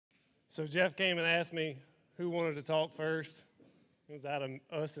So Jeff came and asked me who wanted to talk first. It was out of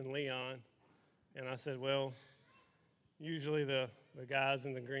us and Leon. And I said, well, usually the guys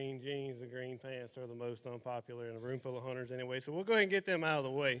in the green jeans, the green pants are the most unpopular in a room full of hunters anyway. So we'll go ahead and get them out of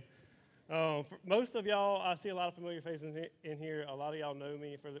the way. For most of y'all, I see a lot of familiar faces in here. A lot of y'all know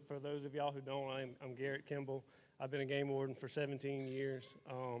me. For those of y'all who don't, I'm Garrett Kimball. I've been a game warden for 17 years.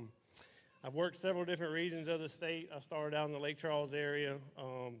 I've worked several different regions of the state. I started out in the Lake Charles area,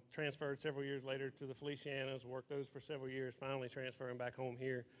 transferred several years later to the Felicianas, worked those for several years, finally transferring back home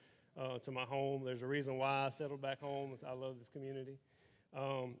here to my home. There's a reason why I settled back home, is I love this community.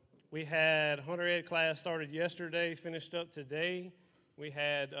 We had Hunter Ed class started yesterday, finished up today. We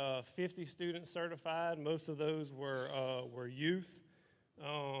had 50 students certified. Most of those were youth.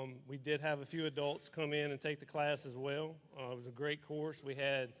 We did have a few adults come in and take the class as well. It was a great course. We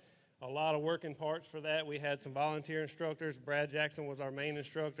had a lot of working parts for that. We had some volunteer instructors. Brad Jackson was our main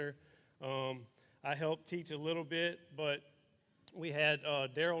instructor. I helped teach a little bit, but we had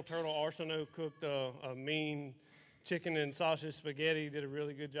Daryl Turtle Arsenault cooked a mean chicken and sausage spaghetti, did a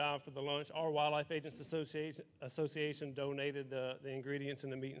really good job for the lunch. Our Wildlife Agents Association donated the ingredients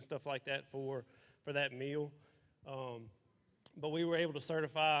and the meat and stuff like that for that meal. But we were able to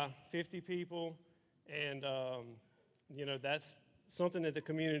certify 50 people, and you know, that's something that the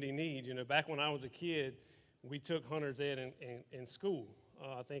community needs. You know, back when I was a kid, we took Hunter's Ed in school.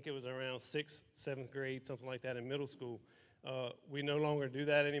 I think it was around 6th, 7th grade, something like that in middle school. We no longer do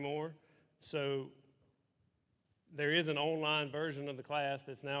that anymore. So there is an online version of the class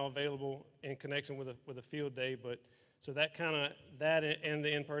that's now available in connection with a field day, but so that and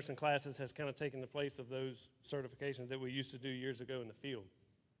the in-person classes has kind of taken the place of those certifications that we used to do years ago in the field.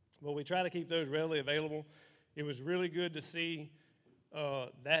 But we try to keep those readily available. It was really good to see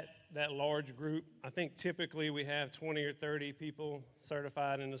that large group. I think typically we have 20 or 30 people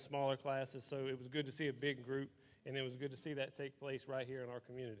certified in the smaller classes, so it was good to see a big group, and it was good to see that take place right here in our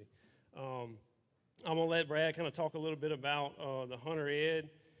community. I'm going to let Brad kind of talk a little bit about the Hunter Ed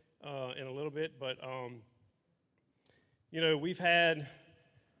in a little bit, but you know, we've had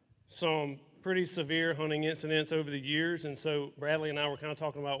some pretty severe hunting incidents over the years, and so Bradley and I were kind of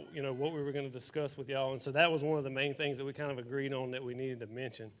talking about, you know, what we were going to discuss with y'all, and so that was one of the main things that we kind of agreed on that we needed to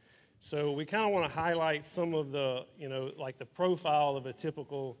mention. So we kind of want to highlight some of the, you know, like the profile of a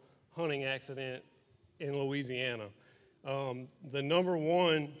typical hunting accident in Louisiana. The number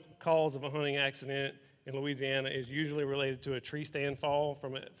one cause of a hunting accident in Louisiana is usually related to a tree stand fall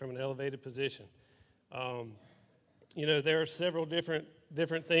from an elevated position. You know, there are several different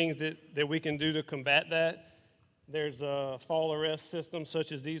things that we can do to combat that. There's a fall arrest system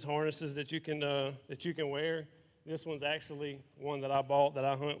such as these harnesses that you can wear. This one's actually one that I bought that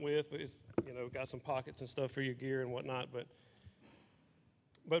I hunt with, but it's, you know, got some pockets and stuff for your gear and whatnot.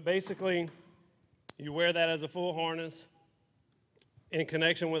 But basically, you wear that as a full harness in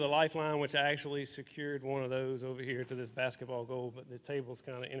connection with a lifeline, which I actually secured one of those over here to this basketball goal, but the table's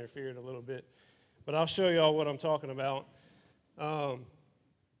kind of interfered a little bit. But I'll show y'all what I'm talking about.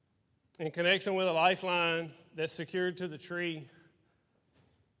 In connection with a lifeline that's secured to the tree,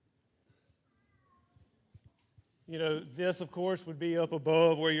 you know, this, of course, would be up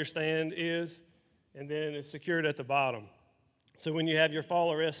above where your stand is, and then it's secured at the bottom. So when you have your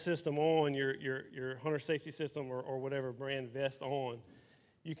fall arrest system on, your hunter safety system or whatever brand vest on,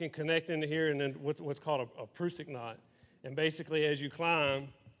 you can connect into here and then what's called a Prusik knot. And basically, as you climb,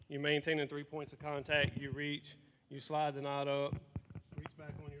 you maintain in 3 points of contact, you reach, you slide the knot up, reach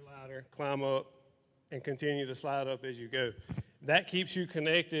back on your ladder, climb up, and continue to slide up as you go. That keeps you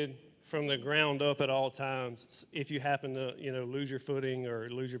connected from the ground up at all times. If you happen to, you know, lose your footing or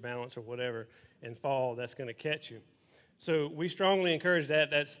lose your balance or whatever and fall, that's going to catch you. So we strongly encourage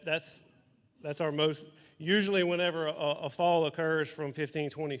that. That's our most, usually whenever a fall occurs from 15,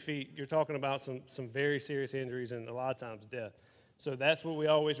 20 feet, you're talking about some very serious injuries and a lot of times death. So that's what we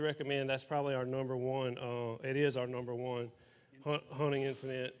always recommend. That's probably our number one, it is our number one hunting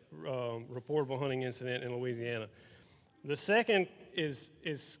incident, reportable hunting incident in Louisiana. The second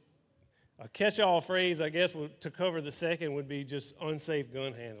is a catch-all phrase, I guess, to cover the second would be just unsafe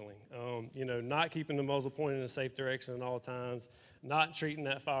gun handling. You know, not keeping the muzzle pointed in a safe direction at all times, not treating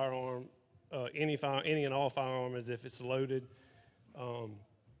that firearm, any and all firearm as if it's loaded.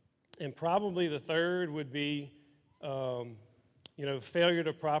 And probably the third would be, you know, failure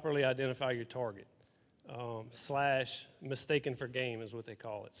to properly identify your target, / mistaken for game is what they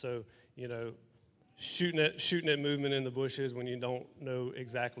call it. So, you know, shooting at movement in the bushes when you don't know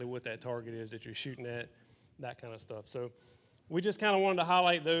exactly what that target is that you're shooting at, that kind of stuff. So we just kind of wanted to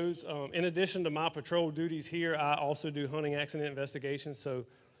highlight those. In addition to my patrol duties here, I also do hunting accident investigations. So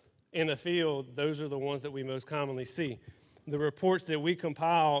in the field, those are the ones that we most commonly see. The reports that we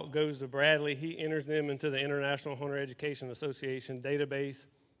compile goes to Bradley. He enters them into the International Hunter Education Association database,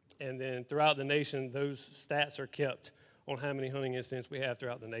 and then throughout the nation, those stats are kept on how many hunting incidents we have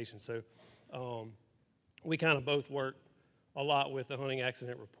throughout the nation. So we kind of both work a lot with the hunting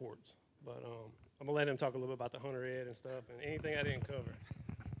accident reports. But I'm gonna let him talk a little bit about the hunter ed and stuff and anything I didn't cover.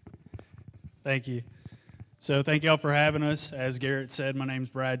 Thank you. So thank y'all for having us. As Garrett said, my name's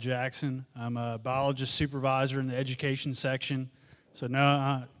Brad Jackson. I'm a biologist supervisor in the education section. So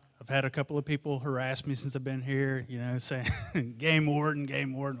now I've had a couple of people harass me since I've been here, you know, saying game warden,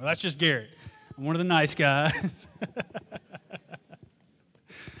 game warden. Well, that's just Garrett. I'm one of the nice guys.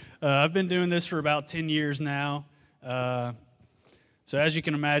 I've been doing this for about 10 years now. So as you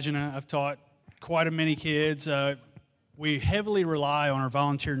can imagine, I've taught quite a many kids. We heavily rely on our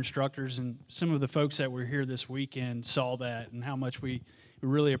volunteer instructors, and some of the folks that were here this weekend saw that and how much we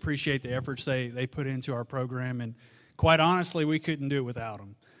really appreciate the efforts they put into our program, and quite honestly, we couldn't do it without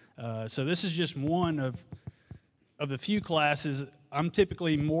them. So this is just one of the few classes. I'm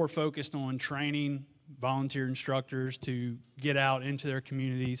typically more focused on training volunteer instructors to get out into their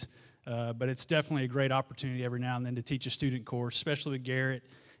communities, but it's definitely a great opportunity every now and then to teach a student course, especially with Garrett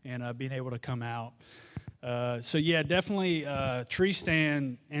and being able to come out. So yeah, definitely tree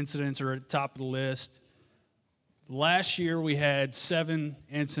stand incidents are at the top of the list. Last year we had 7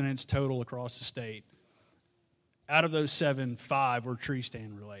 incidents total across the state. Out of those 7, 5 were tree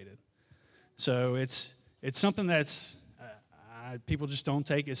stand related. So it's something that's people just don't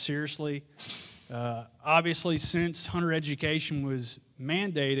take it seriously. Obviously, since hunter education was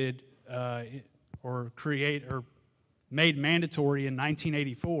mandated or made mandatory in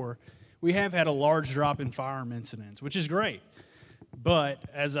 1984, we have had a large drop in firearm incidents, which is great. But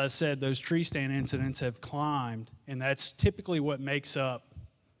as I said, those tree stand incidents have climbed, and that's typically what makes up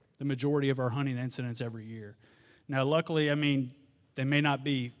the majority of our hunting incidents every year. Now, luckily, I mean, they may not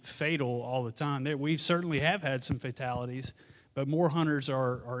be fatal all the time. We certainly have had some fatalities, but more hunters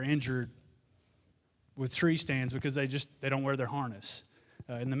are injured with tree stands because they don't wear their harness.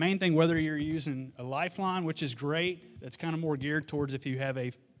 And the main thing, whether you're using a lifeline, which is great, that's kind of more geared towards if you have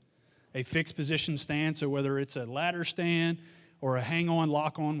a fixed position stand, so whether it's a ladder stand or a hang-on,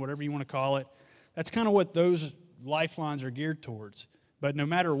 lock-on, whatever you want to call it, that's kind of what those lifelines are geared towards. But no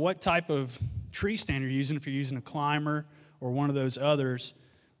matter what type of tree stand you're using, if you're using a climber or one of those others,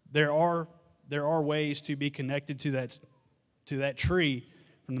 there are ways to be connected to that tree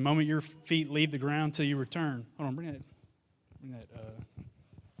from the moment your feet leave the ground till you return. Hold on, bring that.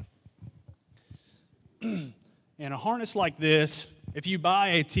 And a harness like this, if you buy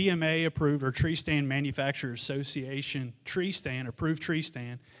a TMA approved or Tree Stand Manufacturers Association tree stand, approved tree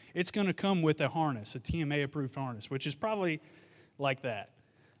stand, it's going to come with a harness, a TMA approved harness, which is probably like that.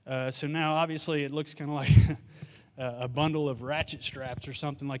 So now obviously it looks kind of like a bundle of ratchet straps or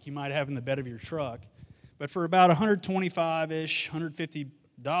something like you might have in the bed of your truck. But for about $125-ish,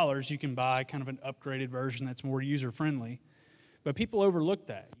 $150, you can buy kind of an upgraded version that's more user-friendly. But people overlook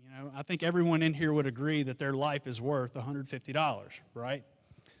that. You know, I think everyone in here would agree that their life is worth $150, right?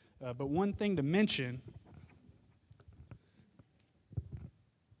 But one thing to mention,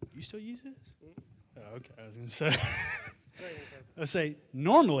 you still use this? Oh, okay, I was going to say. Let's say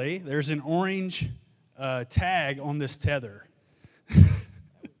normally there's an orange tag on this tether.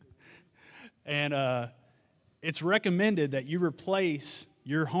 And it's recommended that you replace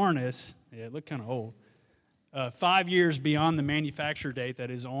your harness, yeah, it looked kind of old, 5 years beyond the manufacture date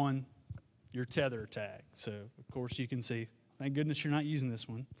that is on your tether tag. So, of course, you can see, thank goodness you're not using this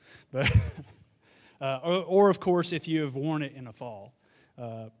one. But or, of course, if you have worn it in a fall.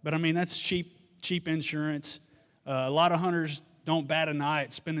 But, I mean, that's cheap insurance. A lot of hunters don't bat an eye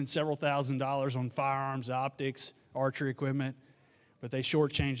at spending several $1,000s on firearms, optics, archery equipment, but they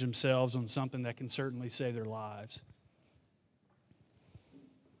shortchange themselves on something that can certainly save their lives.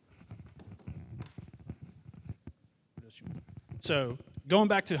 So going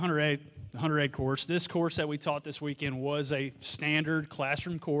back to the Hunter Ed course, this course that we taught this weekend was a standard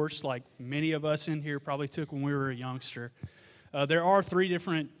classroom course like many of us in here probably took when we were a youngster. There are 3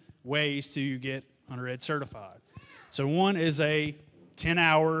 different ways to get Hunter Ed certified. So one is a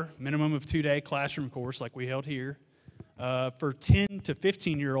 10-hour minimum of 2-day classroom course like we held here. For 10 to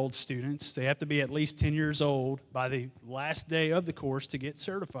 15-year-old students, they have to be at least 10 years old by the last day of the course to get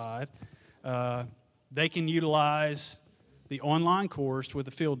certified. They can utilize the online course with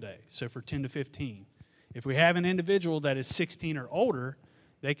a field day, so for 10 to 15. If we have an individual that is 16 or older,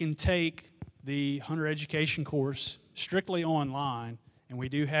 they can take the hunter education course strictly online, and we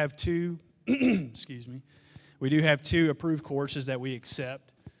do have 2, excuse me, we do have 2 approved courses that we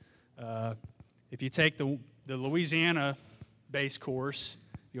accept. If you take the Louisiana base course,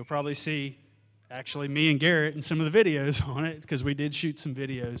 you'll probably see actually me and Garrett in some of the videos on it because we did shoot some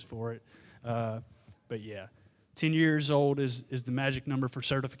videos for it. But yeah, 10 years old is the magic number for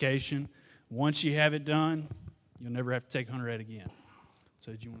certification. Once you have it done, you'll never have to take hunter ed again.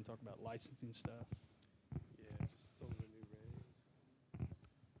 So, do you want to talk about licensing stuff? Yeah, just some of the new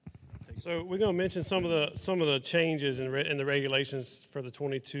regs. So we're going to mention some of the changes in the regulations for the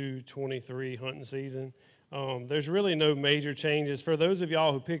 22-23 hunting season. There's really no major changes. For those of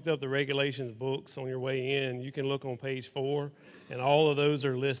y'all who picked up the regulations books on your way in, you can look on page 4, and all of those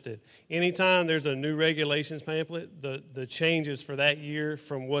are listed. Anytime there's a new regulations pamphlet, the changes for that year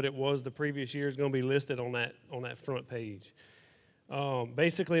from what it was the previous year is going to be listed on that front page.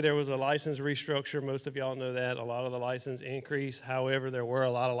 Basically, there was a license restructure. Most of y'all know that. A lot of the license increased. However, there were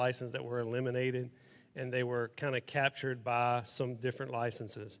a lot of licenses that were eliminated, and they were kind of captured by some different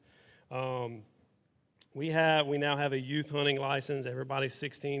licenses. We now have a youth hunting license. Everybody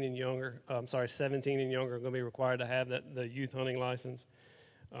 16 and younger, 17 and younger are going to be required to have the youth hunting license.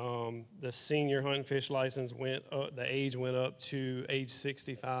 The senior hunt and fish license the age went up to age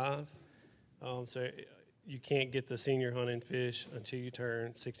 65. So you can't get the senior hunt and fish until you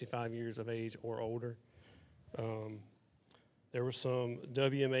turn 65 years of age or older. There were some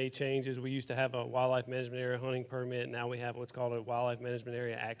WMA changes. We used to have a wildlife management area hunting permit. Now we have what's called a wildlife management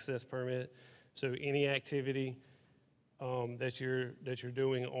area access permit. So any activity that you're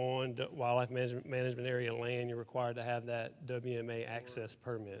doing on wildlife management area land, you're required to have that WMA access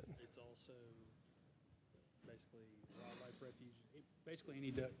permit. It's also basically wildlife refuge.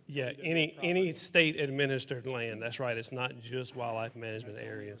 Basically any state administered land. That's right. It's not just wildlife management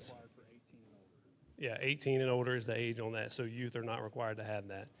areas. For 18 and older. Yeah, 18 and older is the age on that. So youth are not required to have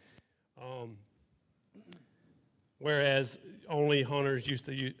that. Whereas only hunters used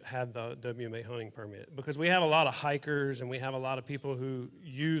to have the WMA hunting permit, because we have a lot of hikers and we have a lot of people who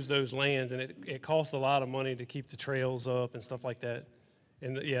use those lands, and it costs a lot of money to keep the trails up and stuff like that,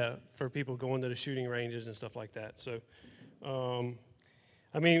 and yeah, for people going to the shooting ranges and stuff like that. So,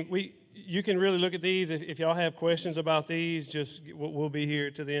 I mean, you can really look at these. If y'all have questions about these, we'll be here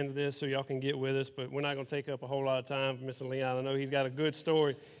to the end of this so y'all can get with us, but we're not going to take up a whole lot of time for Mr. Leon. I know he's got a good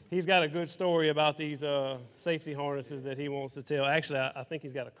story. He's got a good story about these safety harnesses that he wants to tell. Actually, I think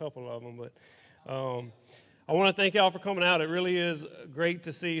he's got a couple of them, but I want to thank y'all for coming out. It really is great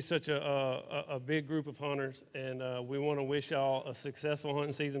to see such a big group of hunters, and we want to wish y'all a successful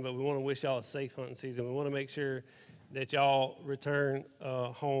hunting season, but we want to wish y'all a safe hunting season. We want to make sure that y'all return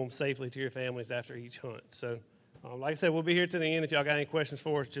home safely to your families after each hunt. So, like I said, we'll be here to the end. If y'all got any questions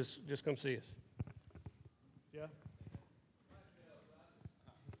for us, just come see us. Yeah.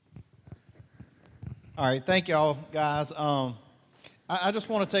 All right, thank y'all, guys. I just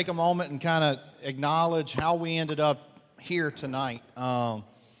want to take a moment and kind of acknowledge how we ended up here tonight. I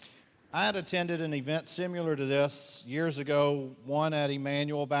had attended an event similar to this years ago, one at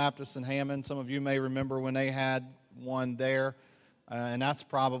Emmanuel Baptist in Hammond. Some of you may remember when they had one there, and that's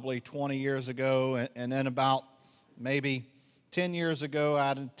probably 20 years ago. And then about maybe 10 years ago,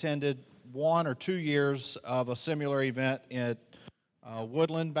 I attended 1 or 2 years of a similar event at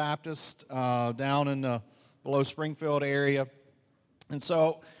Woodland Baptist down in the below Springfield area. And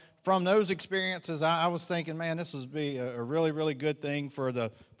so from those experiences, I was thinking, man, this would be a really, really good thing for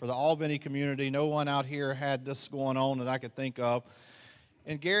the Albany community. No one out here had this going on that I could think of.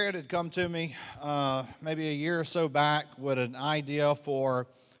 And Garrett had come to me maybe a year or so back with an idea for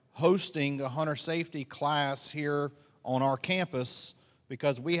hosting a hunter safety class here on our campus,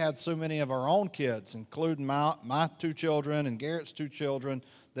 because we had so many of our own kids, including my 2 children and Garrett's 2 children,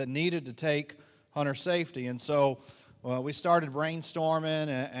 that needed to take hunter safety. And so we started brainstorming,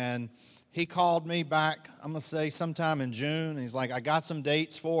 and he called me back, I'm going to say sometime in June, and he's like, I got some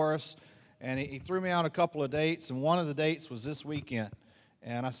dates for us. And he threw me out a couple of dates, and one of the dates was this weekend.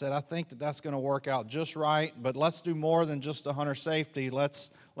 And I said, I think that's going to work out just right, but let's do more than just a hunter safety.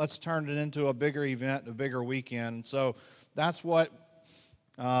 Let's turn it into a bigger event, a bigger weekend. And so that's what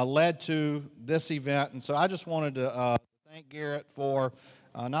led to this event. And so I just wanted to thank Garrett for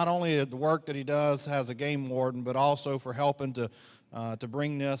not only the work that he does as a game warden, but also for helping to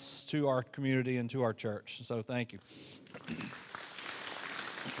bring this to our community and to our church. So thank you.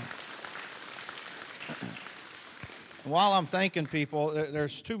 While I'm thanking people,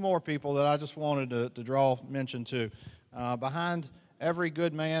 there's 2 more people that I just wanted to draw mention to. Behind every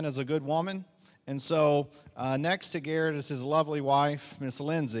good man is a good woman. And so next to Garrett is his lovely wife, Miss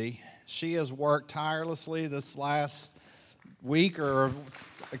Lindsay. She has worked tirelessly this last week or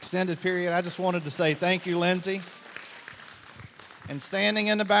extended period. I just wanted to say thank you, Lindsay. And standing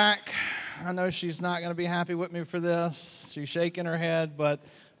in the back, I know she's not going to be happy with me for this. She's shaking her head, but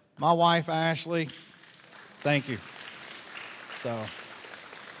my wife, Ashley, thank you. So,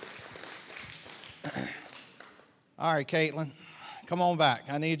 all right, Caitlin, come on back.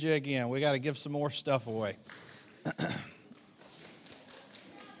 I need you again. We got to give some more stuff away.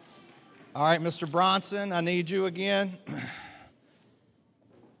 All right, Mr. Bronson, I need you again.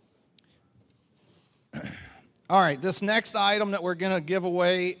 All right, this next item that we're going to give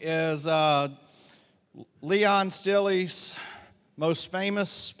away is Leon Stilley's most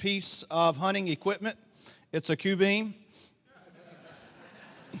famous piece of hunting equipment. It's a Q-beam.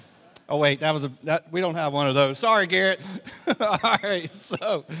 Oh, wait, we don't have one of those. Sorry, Garrett. All right,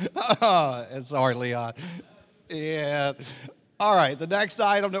 so, sorry, Leon. Yeah. All right, the next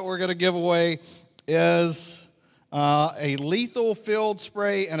item that we're going to give away is a lethal field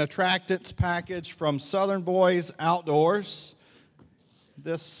spray and attractants package from Southern Boys Outdoors.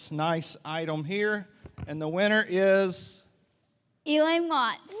 This nice item here. And the winner is Elaine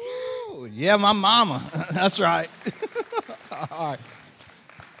Watts. Ooh, yeah, my mama. That's right. All right.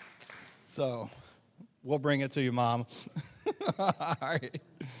 So we'll bring it to you, Mama. All right.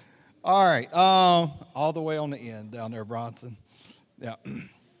 All right. All the way on the end down there, Bronson. Yeah.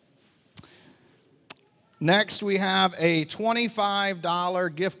 Next, we have a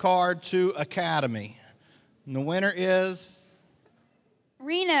 $25 gift card to Academy. And the winner is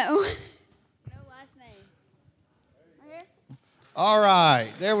Reno. No last name. Right here? All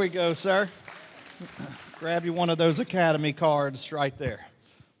right. There we go, sir. Grab you one of those Academy cards right there.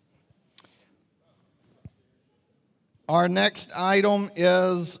 Our next item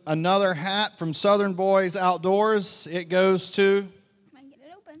is another hat from Southern Boys Outdoors. It goes to I can get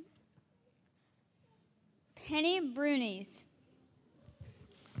it open. Penny Brunies.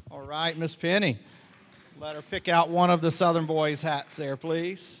 All right, Miss Penny. Let her pick out one of the Southern Boys hats there,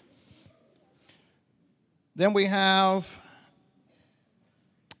 please. Then we have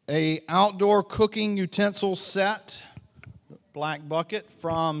a outdoor cooking utensil set, black bucket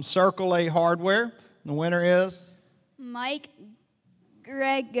from Circle A Hardware. The winner is Mike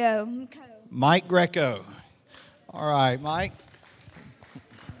Grego. Mike Greco. All right, Mike.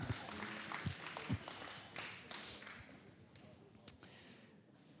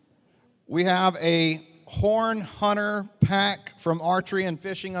 We have a Horn Hunter pack from Archery and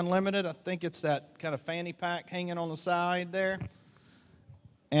Fishing Unlimited. I think it's that kind of fanny pack hanging on the side there.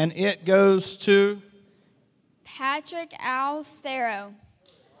 And it goes to Patrick Alstero.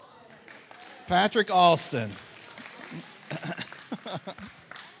 Patrick Alston.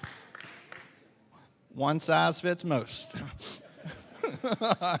 One size fits most.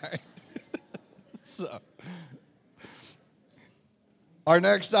 All right. So, our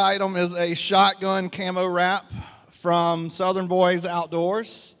next item is a shotgun camo wrap from Southern Boys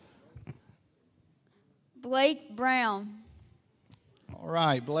Outdoors. Blake Brown. All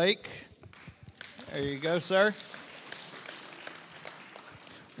right, Blake. There you go, sir.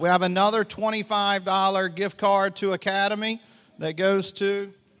 We have another $25 gift card to Academy that goes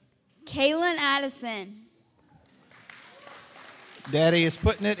to Kaylin Addison. Daddy is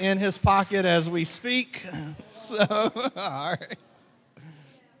putting it in his pocket as we speak. So, all right. I'll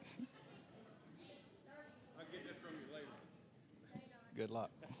get this from you later. Good luck.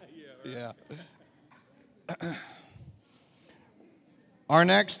 Yeah. Our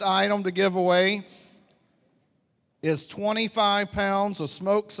next item to give away is 25 pounds of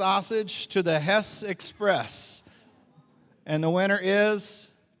smoked sausage to the Hess Express. And the winner is?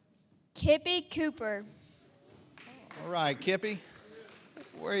 Kippy Cooper. All right, Kippy.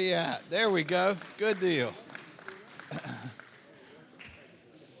 Where you at? There we go. Good deal.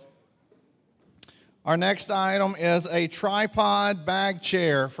 Our next item is a tripod bag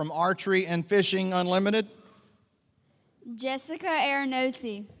chair from Archery and Fishing Unlimited. Jessica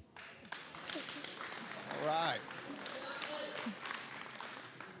Arenosi. All right.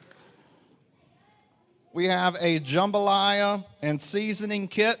 We have a jambalaya and seasoning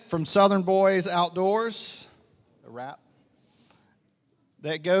kit from Southern Boys Outdoors. A wrap.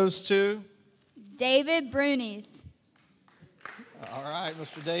 That goes to David Brunies. All right,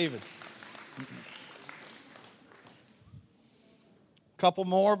 Mr. David. Couple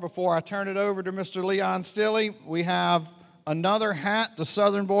more before I turn it over to Mr. Leon Stilley. We have another hat to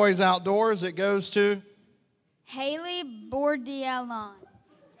Southern Boys Outdoors. It goes to Haley Bordelon.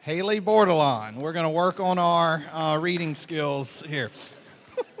 Haley Bordelon. We're going to work on our reading skills here.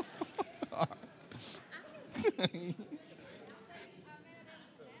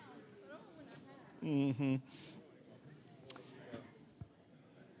 Mm-hmm.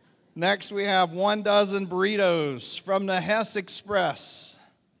 Next, we have 1 dozen burritos from the Hess Express.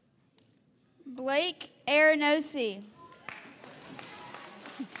 Blake Arenosi.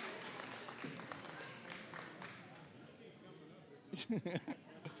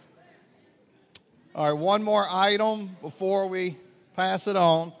 All right, one more item before we pass it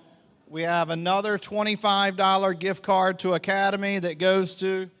on. We have another $25 gift card to Academy that goes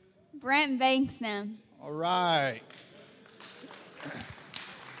to. Brent Bankston. All right.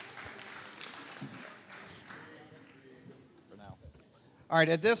 For now. All right,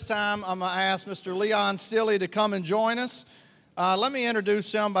 at this time, I'm going to ask Mr. Leon Stilley to come and join us. Let me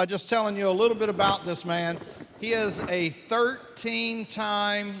introduce him by just telling you a little bit about this man. He is a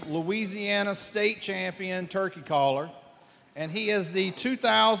 13-time Louisiana state champion turkey caller, and he is the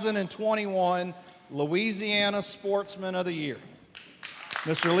 2021 Louisiana Sportsman of the Year.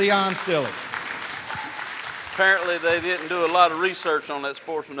 Mr. Leon Stilley. Apparently they didn't do a lot of research on that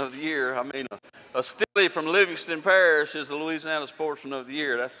Sportsman of the Year. I mean, a Stilley from Livingston Parish is the Louisiana Sportsman of the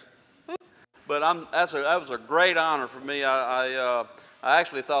Year. But that was a great honor for me. I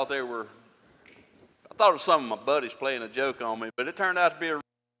actually thought I thought of some of my buddies playing a joke on me, but it turned out to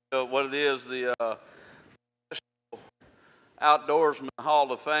be what it is, the Outdoorsman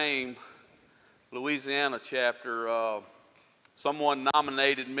Hall of Fame Louisiana chapter. Someone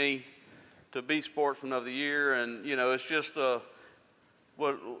nominated me to be Sportsman of the Year, and you know, it's just how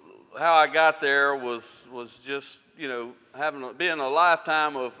I got there was just, you know, being a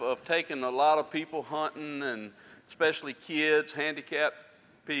lifetime of taking a lot of people hunting, and especially kids, handicapped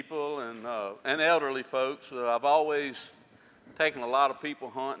people, and elderly folks. I've always taken a lot of people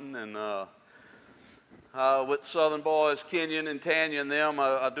hunting, and with Southern Boys, Kenyon and Tanya and them,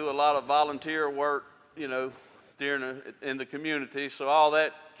 I do a lot of volunteer work, you know, in the community. So all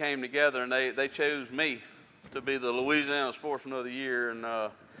that came together, and they chose me to be the Louisiana Sportsman of the Year, and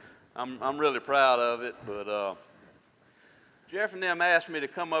I'm really proud of it. But Jeff and them asked me to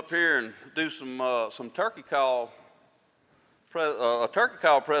come up here and do some turkey call. A turkey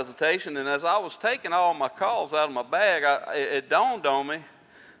call presentation, and as I was taking all my calls out of my bag, it dawned on me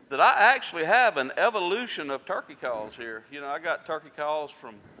that I actually have an evolution of turkey calls here. You know, I got turkey calls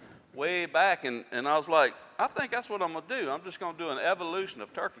from way back, and I was like, I think that's what I'm going to do. I'm just going to do an evolution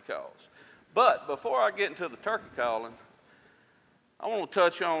of turkey calls. But before I get into the turkey calling, I want to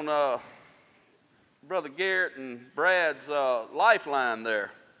touch on Brother Garrett and Brad's lifeline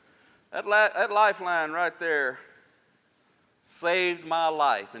there. That lifeline right there saved my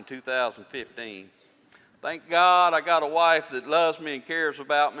life in 2015. Thank God I got a wife that loves me and cares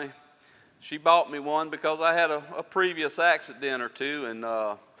about me. She bought me one because I had a previous accident or two,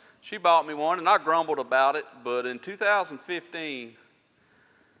 and she bought me one, and I grumbled about it. But in 2015,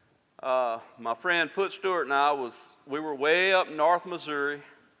 my friend Put Stewart and we were way up in North Missouri,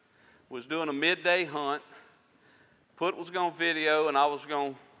 was doing a midday hunt. Put was going to video, and I was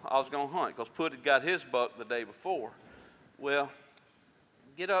going to hunt because Put had got his buck the day before. Well,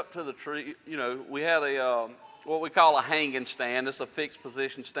 get up to the tree. You know, we had what we call a hanging stand. It's a fixed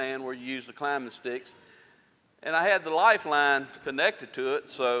position stand where you use the climbing sticks. And I had the lifeline connected to it.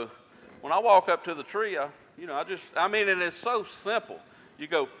 So when I walk up to the tree, and it's so simple. You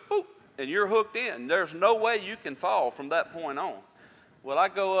go, boop, and you're hooked in. There's no way you can fall from that point on. Well, I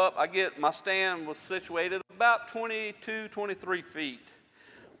go up, my stand was situated about 22, 23 feet.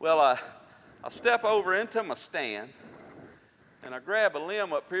 Well, I step over into my stand, and I grab a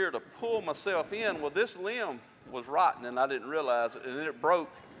limb up here to pull myself in. Well, this limb was rotten, and I didn't realize it, and then it broke,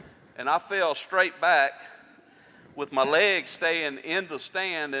 and I fell straight back with my legs staying in the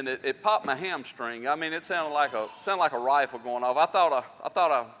stand, and it popped my hamstring. I mean, it sounded like a rifle going off. I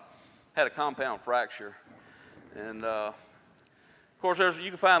thought I had a compound fracture, and of course, you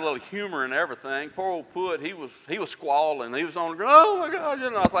can find a little humor in everything. Poor old Put, he was squalling. He was on the ground. Oh my God!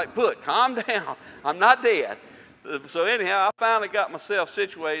 You know, I was like, Put, calm down. I'm not dead. So anyhow, I finally got myself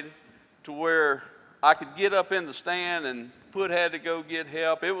situated to where I could get up in the stand, and Put had to go get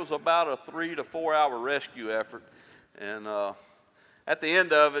help. It was about a 3 to 4 hour rescue effort. And at the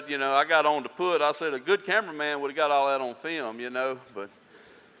end of it, you know, I got on to Put. I said a good cameraman would have got all that on film, you know. But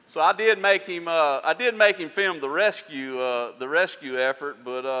so I did make him film the rescue effort.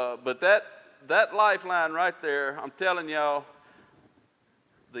 But that lifeline right there, I'm telling y'all,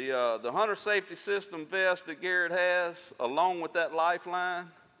 the hunter safety system vest that Garrett has, along with that lifeline,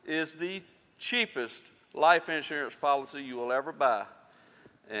 is the cheapest life insurance policy you will ever buy.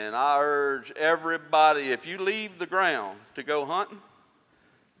 And I urge everybody, if you leave the ground to go hunting,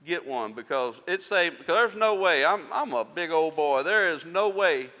 get one, because it's safe. Because there's no way, I'm a big old boy, there is no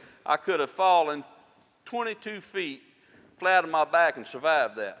way I could have fallen 22 feet flat on my back and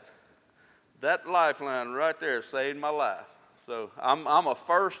survived that. That lifeline right there saved my life. So I'm a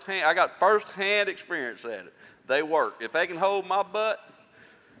I got first-hand experience at it. They work. If they can hold my butt,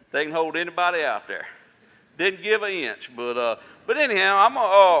 they can hold anybody out there. Didn't give an inch, but anyhow, I'm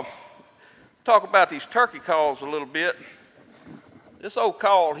gonna talk about these turkey calls a little bit. This old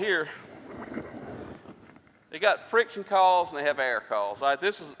call here, they got friction calls and they have air calls. All right,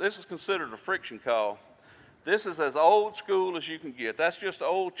 this is considered a friction call. This is as old school as you can get. That's just an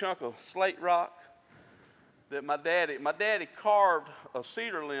old chunk of slate rock that my daddy carved a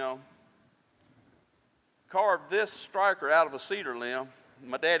cedar limb, carved this striker out of a cedar limb.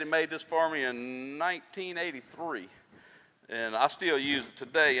 My daddy made this for me in 1983, and I still use it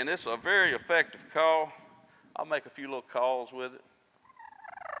today, and it's a very effective call. I'll make a few little calls with it.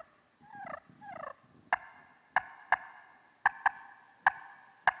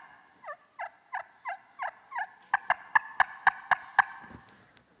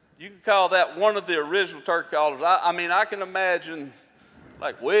 You can call that one of the original turkey callers. I mean, I can imagine,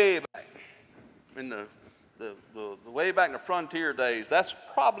 like way back in the way back in the frontier days, that's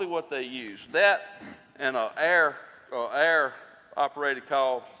probably what they used. That and an air operated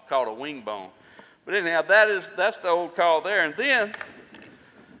call called a wing bone. But anyhow, that's the old call there. And then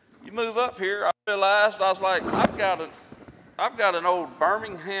you move up here, I realized, I was like, I've got an old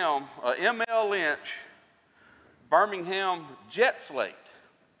Birmingham, ML Lynch Birmingham jet slate.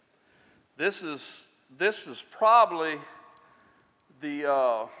 This is probably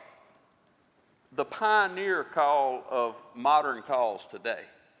the pioneer call of modern calls today.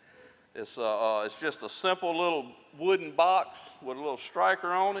 It's just a simple little wooden box with a little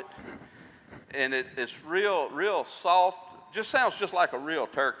striker on it, and it's real soft. Just sounds just like a real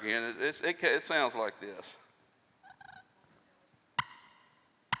turkey, and it sounds like this.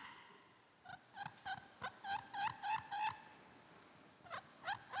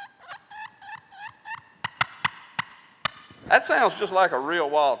 That sounds just like a real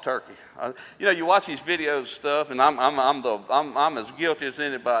wild turkey. You know, you watch these videos and stuff, and I'm as guilty as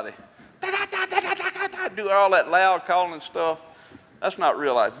anybody. Do all that loud calling and stuff. That's not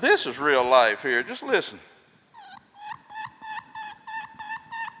real life. This is real life here. Just listen.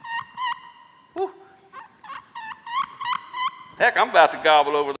 Whew. Heck, I'm about to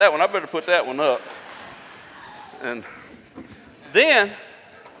gobble over that one. I better put that one up. And then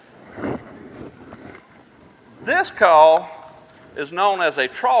this call is known as a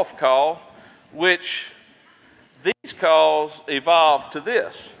trough call, which these calls evolved to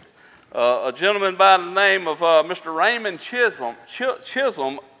this. A gentleman by the name of Mr. Raymond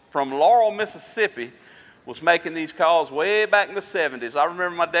Chisholm from Laurel, Mississippi, was making these calls way back in the 70s. I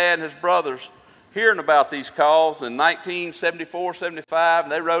remember my dad and his brothers hearing about these calls in 1974, 75,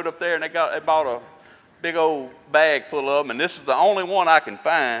 and they rode up there and they bought a big old bag full of them, and this is the only one I can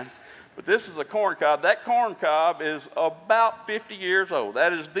find. But this is a corn cob. That corn cob is about 50 years old.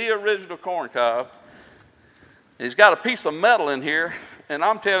 That is the original corn cob. And he's got a piece of metal in here, and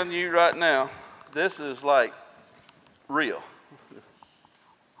I'm telling you right now, this is like real.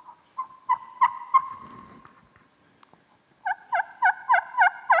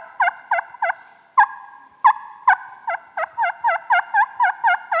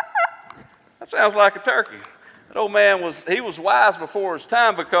 That sounds like a turkey. That old man was wise before his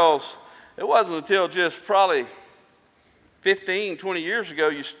time, because it wasn't until just probably 15, 20 years ago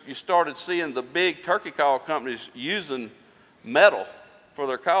you started seeing the big turkey call companies using metal for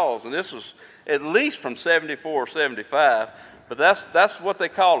their calls. And this was at least from 74 or 75, but that's what they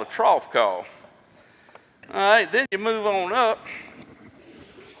call a trough call. All right, then you move on up.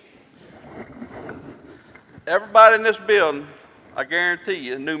 Everybody in this building, I guarantee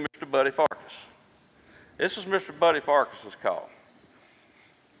you, knew Mr. Buddy Farkas. This is Mr. Buddy Farkas's call.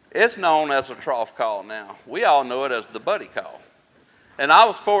 It's known as a trough call now. We all know it as the Buddy call. And I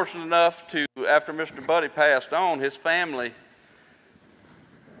was fortunate enough to, after Mr. Buddy passed on, his family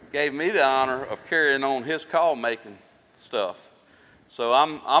gave me the honor of carrying on his call making stuff. So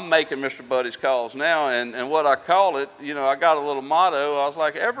I'm making Mr. Buddy's calls now, and what I call it, you know, I got a little motto. I was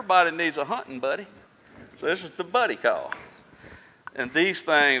like, everybody needs a hunting buddy. So this is the Buddy call. And these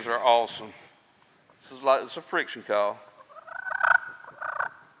things are awesome. It's a friction call.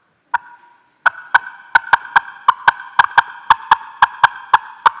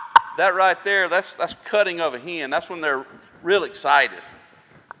 That right there, that's cutting of a hen. That's when they're real excited.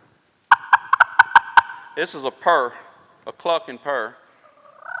 This is a purr, a cluck and purr.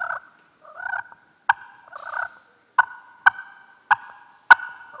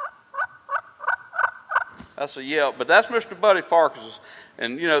 That's a yelp, but that's Mr. Buddy Farkas.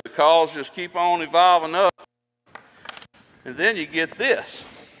 And you know, the calls just keep on evolving up. And then you get this.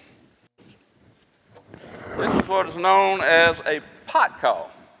 what is known as a pot call.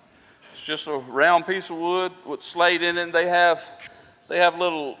 It's just a round piece of wood with slate in it. And they have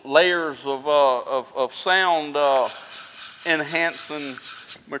little layers of sound enhancing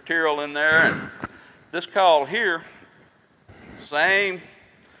material in there. And this call here, same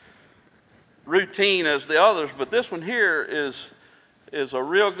routine as the others, but this one here is a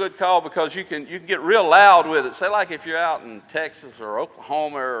real good call because you can get real loud with it. Say like if you're out in Texas or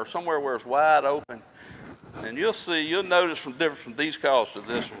Oklahoma or somewhere where it's wide open, and you'll notice some difference from these calls to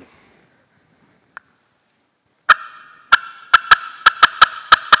this one.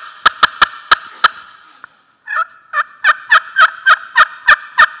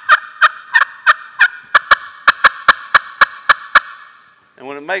 And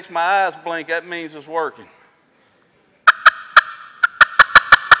when it makes my eyes blink, that means it's working.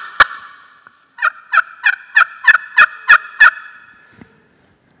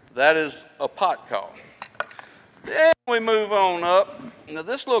 That is a pot call. Then we move on up. Now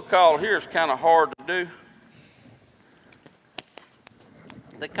this little call here is kind of hard to do.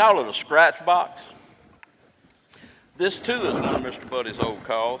 They call it a scratch box. This too is one of Mr. Buddy's old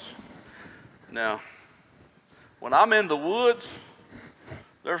calls. Now, when I'm in the woods,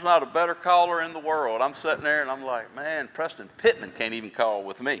 there's not a better caller in the world. I'm sitting there and I'm like, man, Preston Pittman can't even call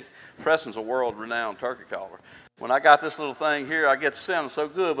with me. Preston's a world-renowned turkey caller. When I got this little thing here, I get to sound so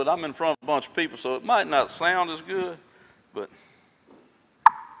good, but I'm in front of a bunch of people, so it might not sound as good, but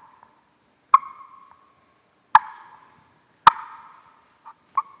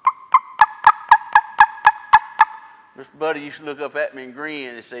Mr. Buddy used to look up at me and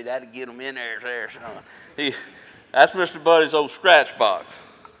grin and say, that'd get him in there, son. That's Mr. Buddy's old scratch box.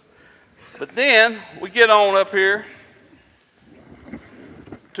 But then we get on up here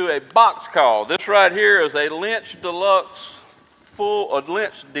to a box call. This right here is a Lynch Deluxe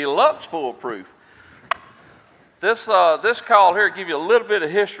foolproof. This call here, give you a little bit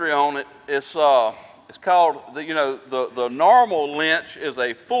of history on it. It's called the normal Lynch is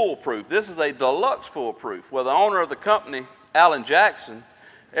a foolproof. This is a deluxe foolproof. Well, the owner of the company, Alan Jackson,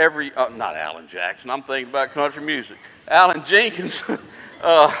 not Alan Jackson. I'm thinking about country music. Alan Jenkins.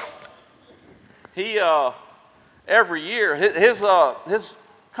 He every year his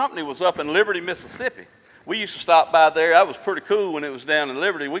company was up in Liberty, Mississippi. We used to stop by there. That was pretty cool when it was down in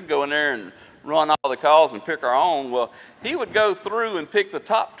Liberty. We could go in there and run all the calls and pick our own. Well, he would go through and pick the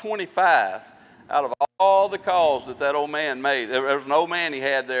top 25 out of all the calls that old man made. There was an old man he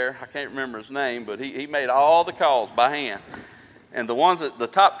had there. I can't remember his name, but he made all the calls by hand. And the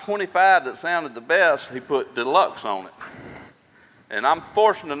top 25 that sounded the best, he put deluxe on it. And I'm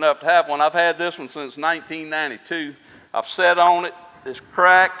fortunate enough to have one. I've had this one since 1992. I've sat on it. It's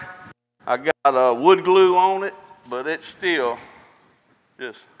cracked. I got wood glue on it, but it's still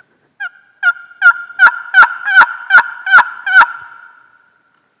just.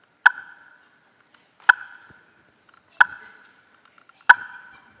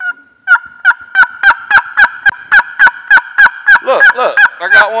 Look, I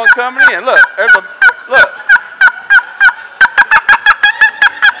got one coming in. Look, look.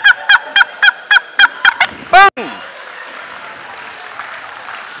 Boom!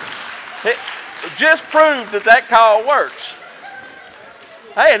 It just proved that call works.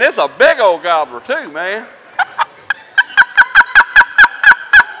 Hey, and it's a big old gobbler too, man.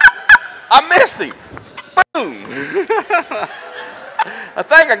 I missed him. Boom! I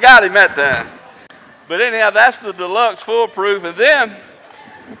think I got him that time. But anyhow, that's the deluxe foolproof. And then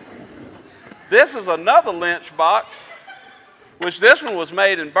this is another Lynch box, which this one was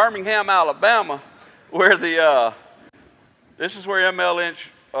made in Birmingham, Alabama, where this is where ML Lynch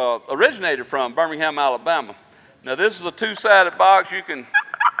originated from, Birmingham, Alabama. Now this is a two-sided box. You can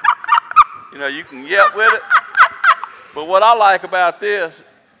yelp with it. But what I like about this,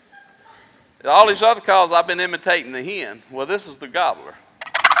 all these other calls I've been imitating the hen. Well, this is the gobbler.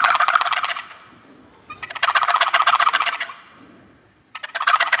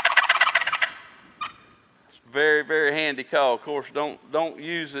 Very, very handy call. Of course, don't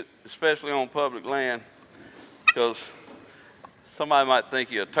use it, especially on public land, because somebody might think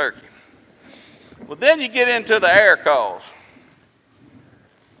you're a turkey. Well, then you get into the air calls.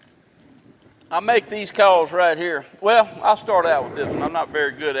 I make these calls right here. Well, I'll start out with this one. I'm not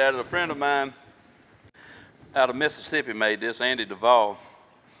very good at it. A friend of mine out of Mississippi made this, Andy Duvall.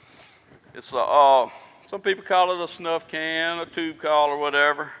 It's some people call it a snuff can, a tube call, or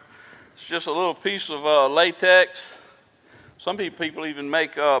whatever. It's just a little piece of latex. Some people even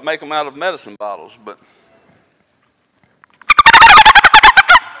make them out of medicine bottles, but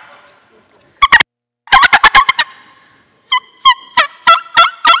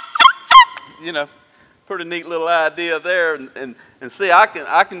pretty neat little idea there. And see,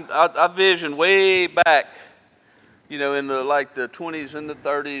 I vision way back, you know, in the like the 20s and the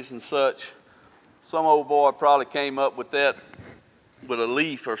 30s and such. Some old boy probably came up with that with a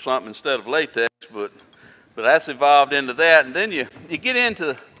leaf or something instead of latex, but that's evolved into that. And then you get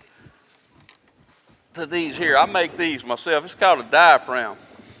into these here. I make these myself. It's called a diaphragm.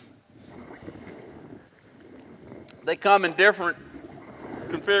 They come in different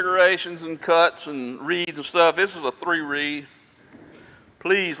configurations and cuts and reeds and stuff. This is a 3-reed.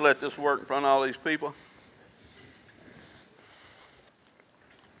 Please let this work in front of all these people.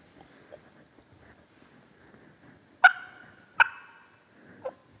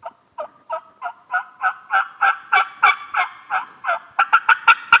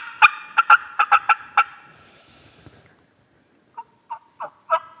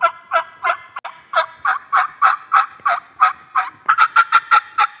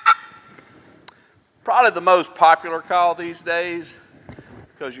 Probably the most popular call these days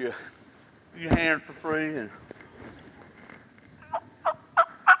because you hand it for free. And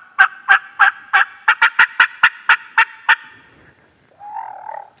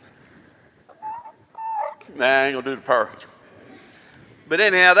nah, I ain't gonna do the purr. But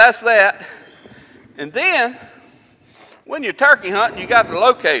anyhow, that's that. And then when you're turkey hunting, you got to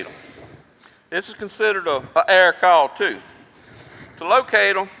locate them. This is considered a air call too. To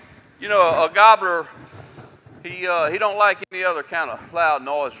locate them, you know, a gobbler, he don't like any other kind of loud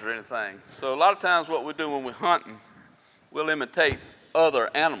noises or anything. So a lot of times what we do when we're hunting, we'll imitate other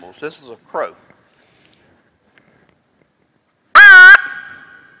animals. This is a crow.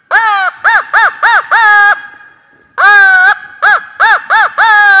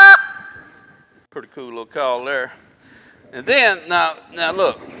 Pretty cool little call there. And then now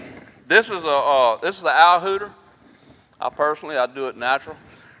look, this is an owl hooter. I do it natural.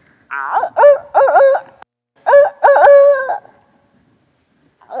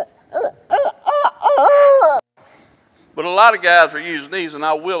 But a lot of guys are using these, and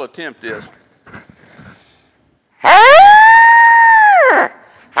I will attempt this.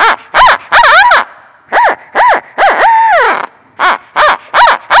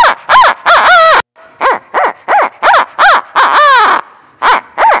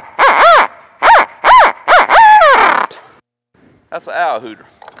 That's an owl hooter.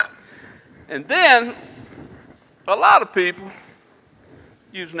 And then a lot of people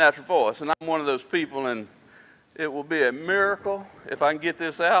use natural voice, and I'm one of those people, and it will be a miracle if I can get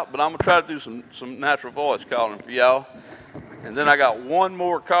this out, but I'm gonna try to do some natural voice calling for y'all. And then I got one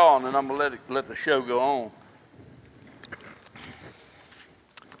more call, and then I'm gonna let the show go on.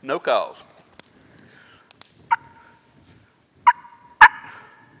 No calls.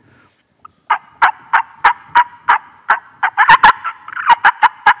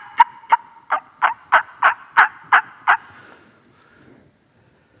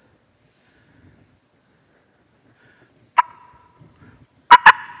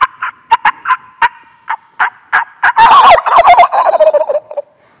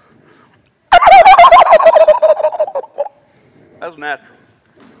 That's natural.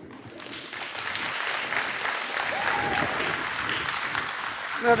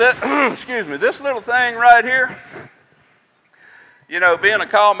 Now that, excuse me, this little thing right here, you know, being a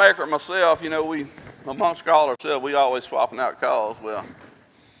call maker myself, you know, we, amongst all ourselves, we always swapping out calls. Well,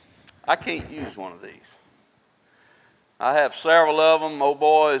 I can't use one of these. I have several of them. Old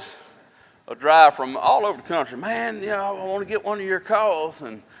boys will drive from all over the country. Man, you know, I want to get one of your calls.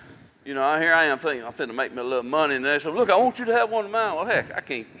 And, you know, here I am thinking, I'm finna make me a little money. And they say, look, I want you to have one of mine. Well, heck, I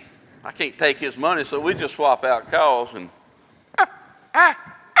can't take his money. So we just swap out calls. And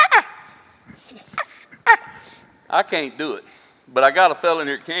I can't do it. But I got a fella in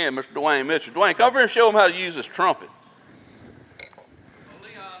here that can, Mr. Dwayne Mitchell. Dwayne, come over here and show him how to use this trumpet. Well,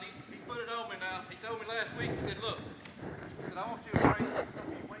 Leon, he put it on me now. He told me last week, he said, look, he said, I want you to bring some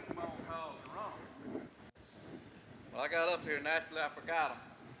of your wing bone calls and run them. Well, I got up here and naturally I forgot them.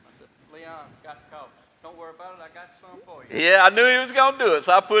 I said, Leon, got the call. Don't worry about it, I got some for you. Yeah, I knew he was going to do it,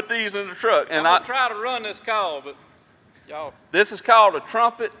 so I put these in the truck. And I'm going to try to run this call, but y'all. This is called a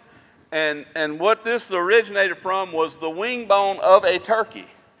trumpet. And what this originated from was the wing bone of a turkey.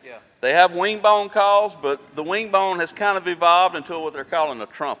 Yeah. They have wing bone calls, but the wing bone has kind of evolved into what they're calling a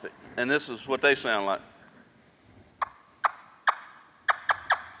trumpet. And this is what they sound like.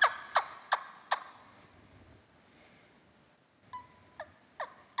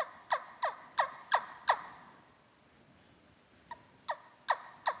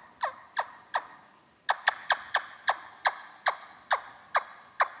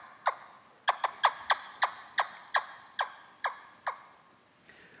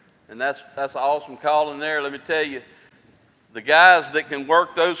 And that's an awesome call in there. Let me tell you, the guys that can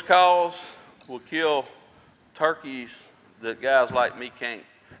work those calls will kill turkeys that guys like me can't,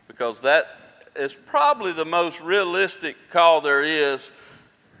 because that is probably the most realistic call there is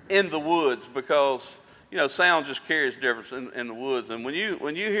in the woods, because you know, sound just carries difference in the woods. And when you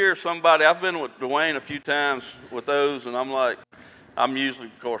hear somebody, I've been with Dwayne a few times with those, and I'm usually,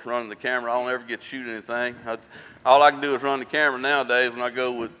 of course, running the camera. I don't ever get to shoot anything. All I can do is run the camera nowadays when I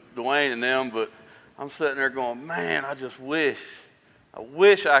go with Dwayne and them, but I'm sitting there going, man, I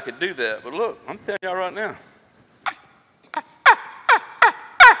wish I could do that. But look, I'm telling y'all right now.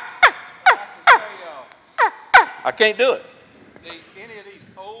 I can't do it. Any of these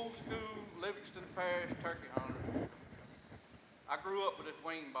old school Livingston Parish turkey hunters, I grew up with this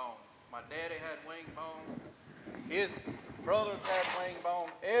wing bone. My daddy had wing bone. His brothers had wing bone.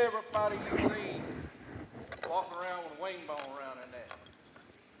 Everybody you see walking around with a wing bone around in there.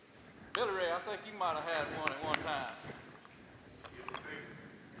 Billy Ray, I think you might have had one at one time.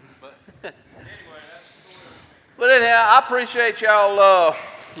 But anyway, that's the story. But anyhow, I appreciate y'all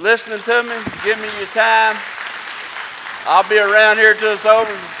listening to me, giving me your time. I'll be around here till it's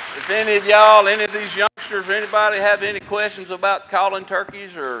over. If any of y'all, any of these youngsters, or anybody have any questions about calling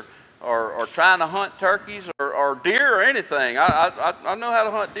turkeys or trying to hunt turkeys or deer or anything, I know how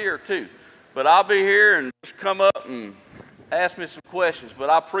to hunt deer too. But I'll be here, and just come up and ask me some questions. But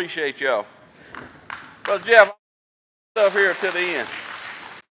I appreciate y'all. Brother Jeff, I'll stuff here till the end.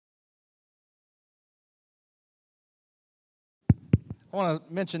 I want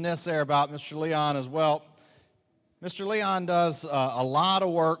to mention this there about Mr. Leon as well. Mr. Leon does a lot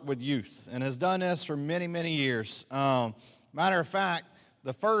of work with youth and has done this for many, many years. Matter of fact,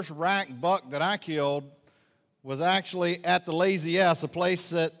 the first rack buck that I killed was actually at the Lazy S, a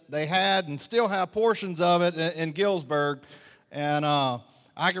place that they had and still have portions of it in Gillsburg. And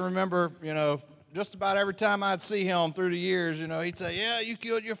I can remember, you know, just about every time I'd see him through the years, you know, he'd say, yeah, you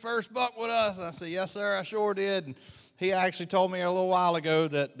killed your first buck with us. And I said, yes, sir, I sure did. And he actually told me a little while ago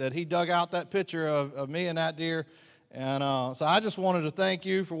that he dug out that picture of me and that deer. And so I just wanted to thank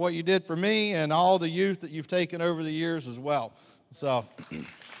you for what you did for me and all the youth that you've taken over the years as well. So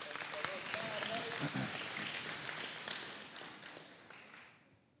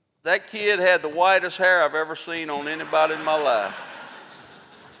that kid had the whitest hair I've ever seen on anybody in my life.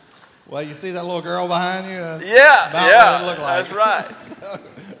 well, you see that little girl behind you? That's Yeah, about yeah, what it looked like. that's right. So,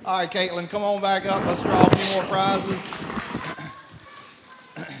 all right, Caitlin, come on back up. Let's draw a few more prizes.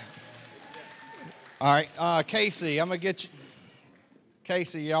 All right, Casey, I'm going to get you.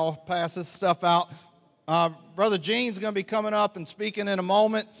 Casey, y'all pass this stuff out. Brother Gene's going to be coming up and speaking in a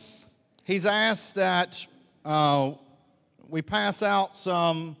moment. He's asked that we pass out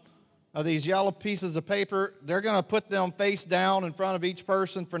some of these yellow pieces of paper. They're going to put them face down in front of each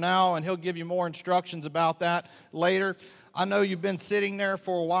person for now, and he'll give you more instructions about that later. I know you've been sitting there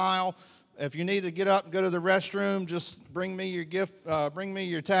for a while. If you need to get up and go to the restroom, just bring me your gift, bring me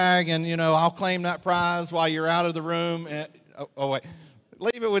your tag, and, you know, I'll claim that prize while you're out of the room. Wait.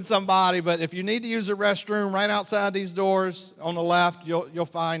 Leave it with somebody, but if you need to use the restroom right outside these doors on the left, you'll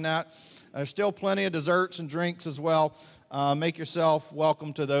find that. There's still plenty of desserts and drinks as well. Make yourself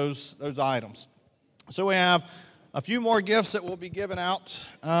welcome to those items. So we have a few more gifts that will be given out.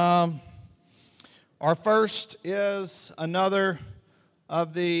 Our first is another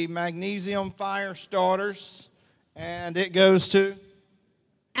of the magnesium fire starters, and it goes to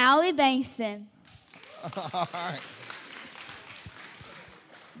Allie Bankston. All right.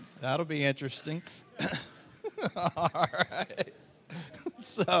 That'll be interesting. All right.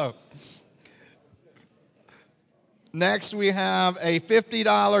 So, next we have a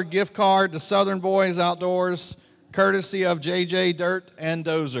 $50 gift card to Southern Boys Outdoors, courtesy of JJ Dirt and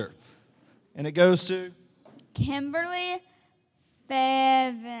Dozer. And it goes to Kimberly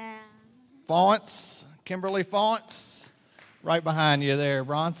Bevan. Fonts, Kimberly Fonts, right behind you there,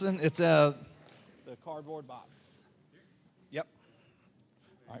 Bronson. It's the cardboard box. Yep.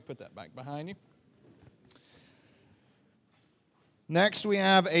 All right, put that back behind you. Next, we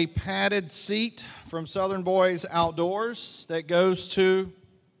have a padded seat from Southern Boys Outdoors that goes to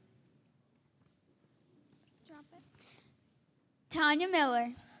Drop it. Tanya Miller.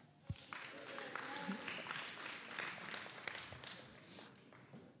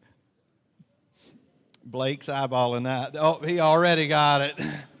 Blake's eyeballing that. Oh, he already got it.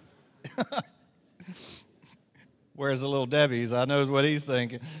 Where's the little Debbie's? I knows what he's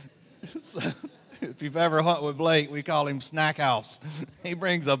thinking. So, if you've ever hunted with Blake, we call him Snack House. He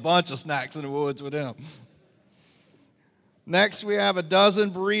brings a bunch of snacks in the woods with him. Next, we have a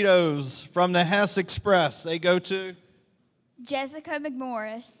dozen burritos from the Hess Express. They go to Jessica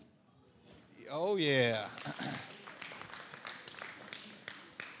McMorris. Oh, yeah.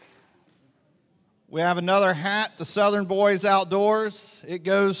 We have another hat, the Southern Boys Outdoors. It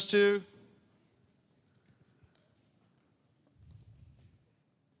goes to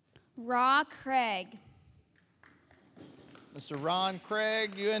Raw Craig. Mr. Ron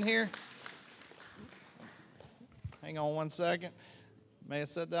Craig. You in here? Hang on one second. May have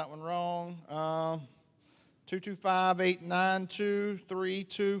said that one wrong.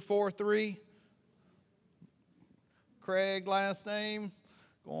 225-892-3243. Craig, last name.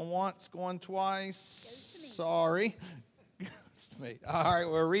 Going once, going twice. Sorry. Me. All right,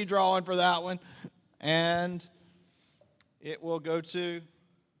 we're redrawing for that one. And it will go to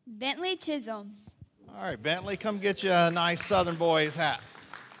Bentley Chisholm. all right, Bentley, come get you a nice Southern Boys hat.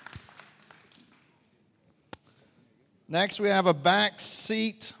 Next, we have a back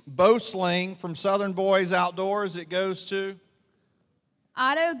seat bow sling from Southern Boys Outdoors. It goes to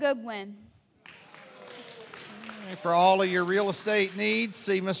Otto Goodwin. for all of your real estate needs,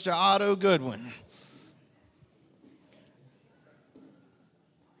 see Mr. Otto Goodwin.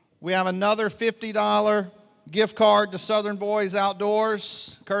 We have another $50 gift card to Southern Boys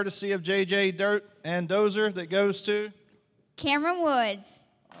Outdoors, courtesy of J.J. Dirt and Dozer, that goes to Cameron Woods.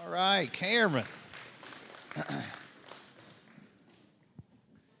 all right, Cameron.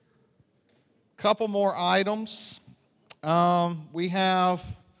 Couple more items. We have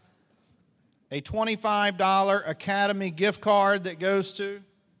a $25 Academy gift card that goes to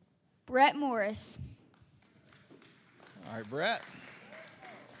Brett Morris. all right, Brett.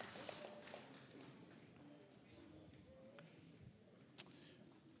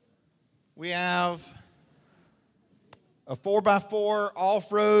 We have a 4x4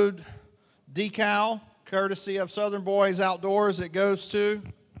 off-road decal, courtesy of Southern Boys Outdoors. It goes to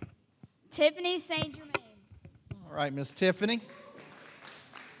Tiffany St. Germain. all right, Miss Tiffany.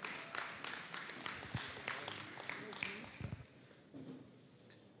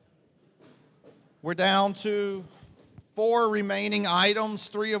 We're down to 4 remaining items,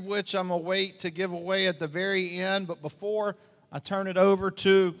 3 of which I'm going to wait to give away at the very end. But before I turn it over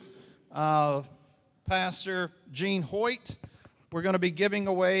to Pastor Gene Hoyt, we're going to be giving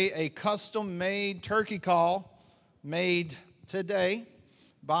away a custom-made turkey call made today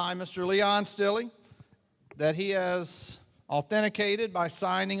by Mr. Leon Stilley that he has authenticated by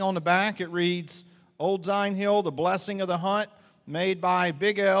signing on the back. It reads, Old Zine Hill, the blessing of the hunt, made by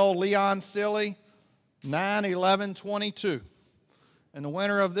Big L, Leon Stilley, 9/11/22. And the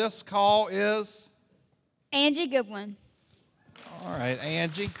winner of this call is Angie Goodwin. all right,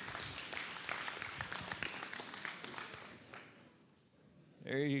 Angie.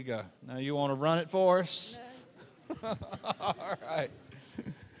 There you go. Now you want to run it for us? No. All right.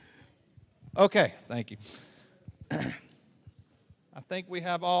 Okay, thank you. I think we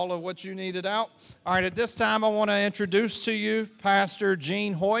have all of what you needed out. All right, at this time I want to introduce to you Pastor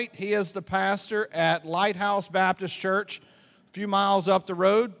Gene Hoyt. He is the pastor at Lighthouse Baptist Church, a few miles up the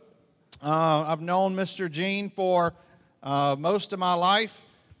road. I've known Mr. Gene for most of my life.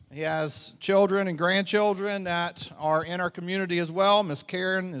 He has children and grandchildren that are in our community as well. Miss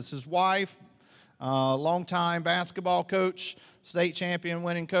Karen is his wife, longtime basketball coach, state champion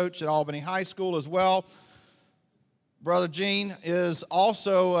winning coach at Albany High School as well. Brother Gene is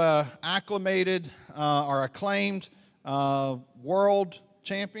also acclimated or acclaimed world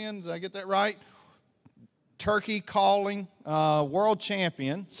champion. Did I get that right? Turkey calling world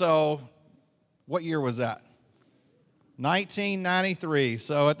champion. So what year was that? 1993.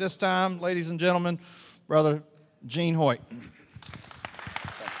 So at this time, ladies and gentlemen, Brother Gene Hoyt.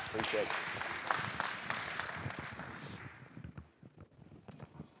 Appreciate it.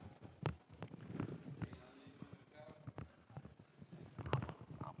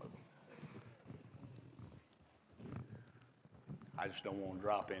 I just don't want to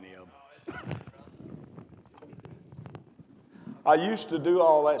drop any of them. I used to do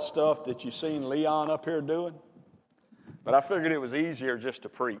all that stuff that you seen Leon up here doing, but I figured it was easier just to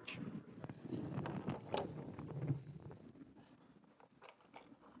preach.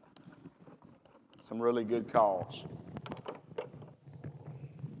 Some really good calls.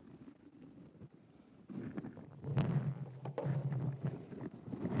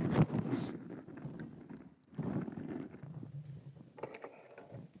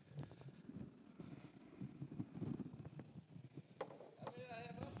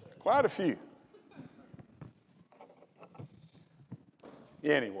 Quite a few.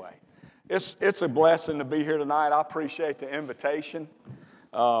 Anyway, it's a blessing to be here tonight. I appreciate the invitation.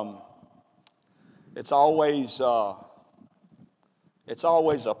 It's always an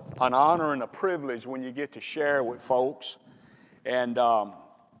honor and a privilege when you get to share with folks. And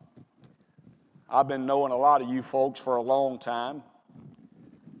I've been knowing a lot of you folks for a long time.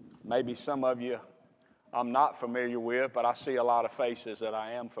 Maybe some of you I'm not familiar with, but I see a lot of faces that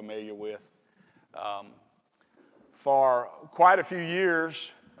I am familiar with. For quite a few years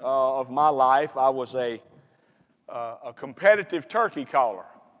of my life, I was a competitive turkey caller.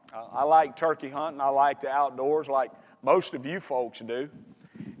 I like turkey hunting. I like the outdoors like most of you folks do.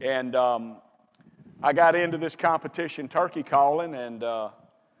 And I got into this competition turkey calling, and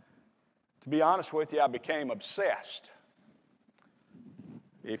to be honest with you, I became obsessed.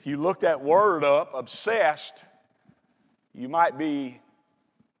 If you look that word up, obsessed, you might be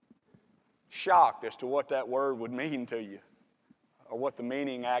shocked as to what that word would mean to you, or what the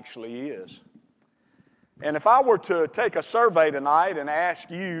meaning actually is. And if I were to take a survey tonight and ask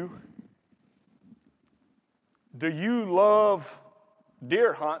you, do you love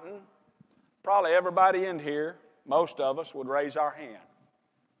deer hunting? Probably everybody in here, most of us, would raise our hand.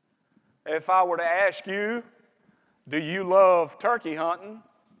 If I were to ask you, do you love turkey hunting?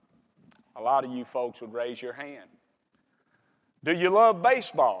 A lot of you folks would raise your hand. Do you love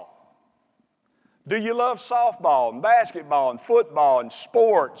baseball? Do you love softball and basketball and football and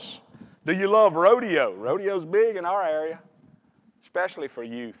sports? Do you love rodeo? Rodeo's big in our area, especially for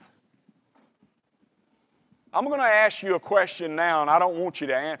youth. I'm going to ask you a question now, and I don't want you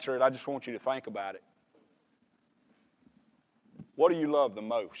to answer it. I just want you to think about it. What do you love the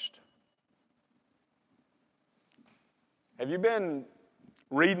most? Have you been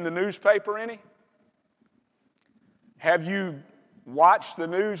reading the newspaper any? Have you watched the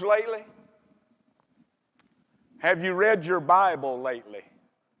news lately? Have you read your Bible lately?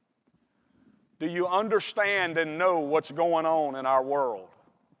 Do you understand and know what's going on in our world?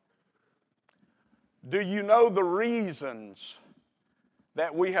 Do you know the reasons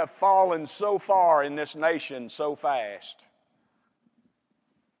that we have fallen so far in this nation so fast?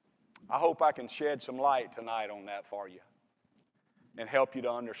 I hope I can shed some light tonight on that for you and help you to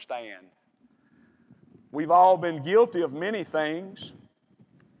understand. We've all been guilty of many things.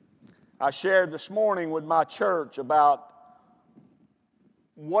 I shared this morning with my church about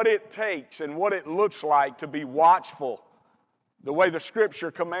what it takes and what it looks like to be watchful, the way the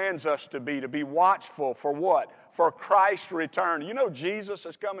Scripture commands us to be watchful for what? For Christ's return. You know Jesus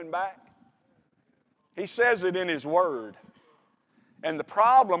is coming back? He says it in His Word. And the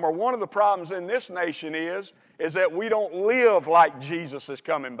problem, or one of the problems in this nation is that we don't live like Jesus is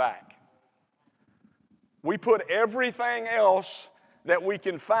coming back. We put everything else that we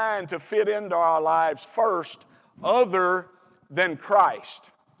can find to fit into our lives first other than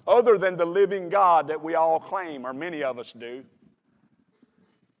Christ, other than the living God that we all claim, or many of us do.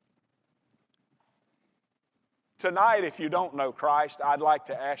 Tonight, if you don't know Christ, I'd like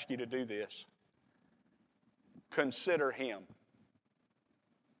to ask you to do this. Consider Him.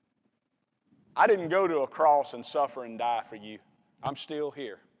 I didn't go to a cross and suffer and die for you. I'm still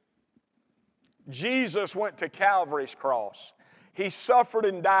here. Jesus went to Calvary's cross. He suffered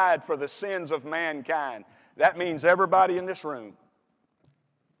and died for the sins of mankind. That means everybody in this room.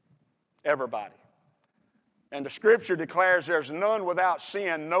 Everybody. And the Scripture declares there's none without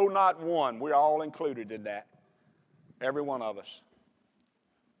sin, no, not one. We're all included in that. Every one of us.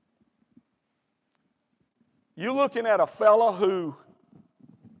 You're looking at a fella who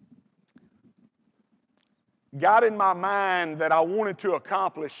got in my mind that I wanted to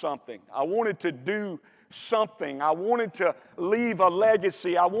accomplish something. I wanted to do something. I wanted to leave a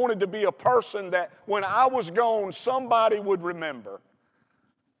legacy. I wanted to be a person that when I was gone, somebody would remember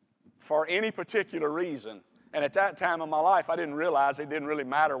for any particular reason. And at that time of my life, I didn't realize it didn't really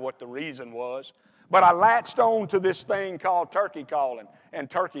matter what the reason was. But I latched on to this thing called turkey calling and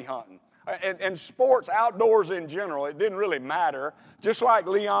turkey hunting. And sports, outdoors in general, it didn't really matter. Just like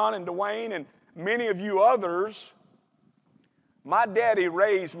Leon and Dwayne and many of you others, my daddy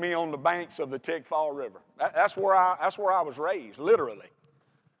raised me on the banks of the Tickfaw River. That's where I was raised, literally.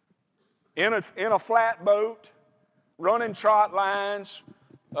 In a flatboat, running trot lines,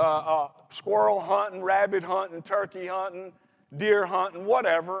 squirrel hunting, rabbit hunting, turkey hunting, deer hunting,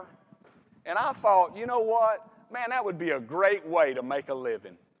 whatever. And I thought, you know what? Man, that would be a great way to make a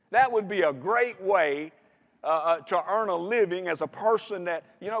living. That would be a great way to earn a living as a person that,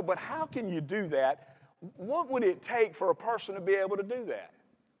 but how can you do that? What would it take for a person to be able to do that?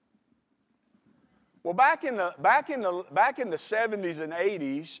 Well, back in the 70s and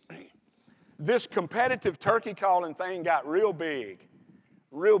 80s, this competitive turkey calling thing got real big,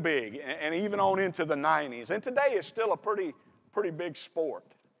 and even on into the 90s. And today it's still a pretty big sport.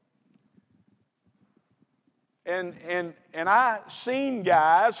 And I seen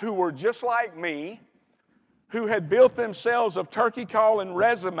guys who were just like me, who had built themselves a turkey calling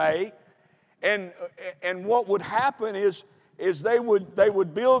resume, And what would happen is they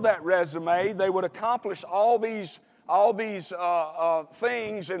would build that resume. They would accomplish all these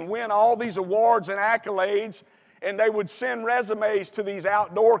things and win all these awards and accolades. And they would send resumes to these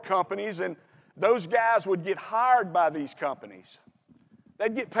outdoor companies, and those guys would get hired by these companies.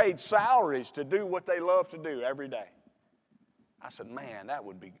 They'd get paid salaries to do what they love to do every day. I said, man, that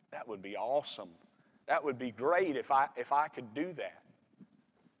would be awesome. That would be great if I could do that.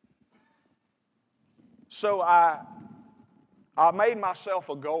 So I made myself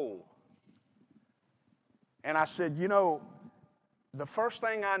a goal. And I said, you know, the first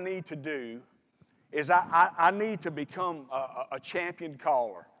thing I need to do is I need to become a champion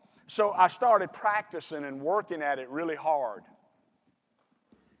caller. So I started practicing and working at it really hard.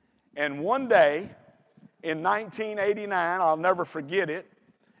 And one day, in 1989, I'll never forget it.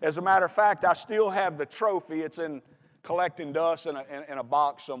 As a matter of fact, I still have the trophy. It's in collecting dust in a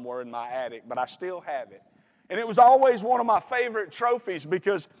box somewhere in my attic, but I still have it. And it was always one of my favorite trophies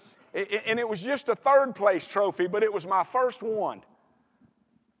because, and it was just a third place trophy, but it was my first one.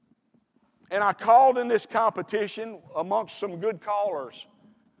 And I called in this competition amongst some good callers.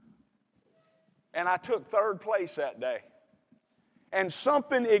 And I took third place that day. And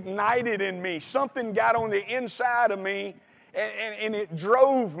something ignited in me. Something got on the inside of me, and it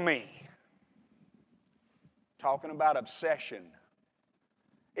drove me. Talking about obsession.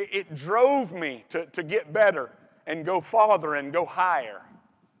 It drove me to get better and go farther and go higher.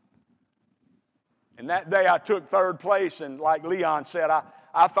 And that day I took third place, and like Leon said,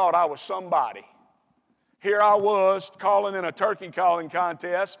 I thought I was somebody. Here I was calling in a turkey calling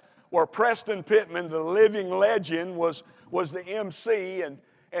contest where Preston Pittman, the living legend, was the MC,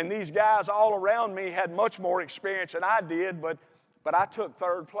 and these guys all around me had much more experience than I did, but I took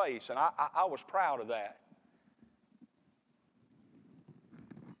third place, and I was proud of that.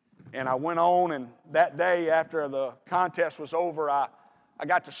 And I went on, and that day after the contest was over, I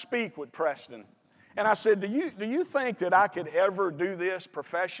got to speak with Preston. And I said, do you think that I could ever do this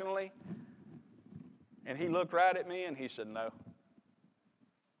professionally? And he looked right at me and he said, no.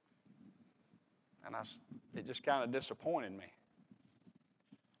 And it just kind of disappointed me.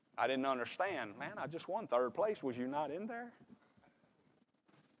 I didn't understand. Man, I just won third place. Was you not in there?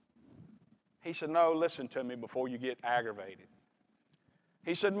 He said, no, listen to me before you get aggravated.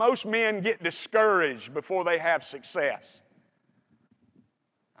 He said, most men get discouraged before they have success.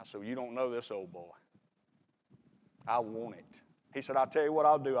 I said, well, you don't know this old boy. I want it. He said, I'll tell you what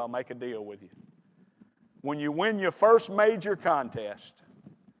I'll do. I'll make a deal with you. When you win your first major contest,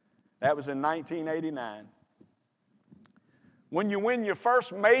 that was in 1989. When you win your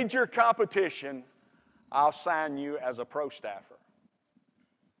first major competition, I'll sign you as a pro staffer.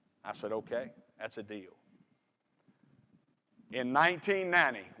 I said, okay, that's a deal. In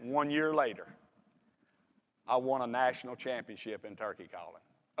 1990, 1 year later, I won a national championship in turkey calling.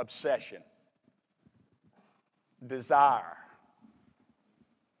 Obsession. Desire.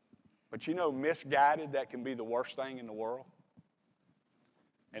 But you know, misguided, that can be the worst thing in the world.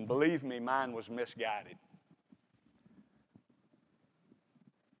 And believe me, mine was misguided.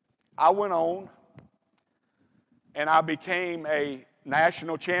 I went on, and I became a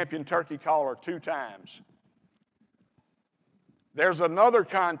national champion turkey caller 2 times. There's another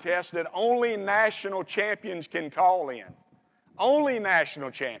contest that only national champions can call in. Only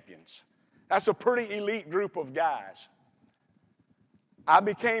national champions. That's a pretty elite group of guys. I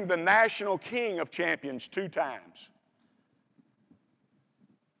became the national king of champions 2 times.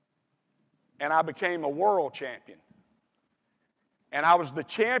 And I became a world champion. And I was the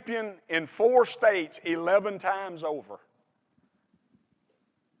champion in 4 states 11 times over.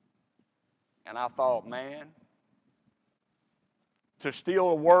 And I thought, man, to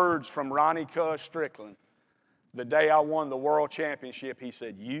steal words from Ronnie Cuz Strickland, the day I won the world championship, he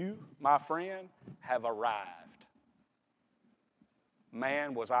said, you, my friend, have arrived.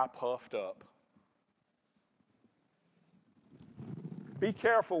 Man, was I puffed up. Be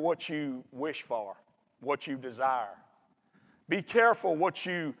careful what you wish for, what you desire. Be careful what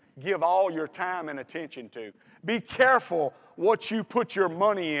you give all your time and attention to. Be careful what you put your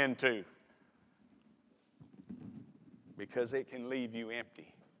money into, because it can leave you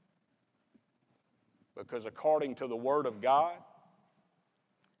empty. Because according to the Word of God,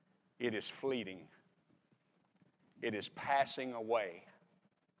 it is fleeting. It is passing away.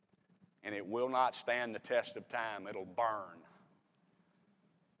 And it will not stand the test of time. It'll burn.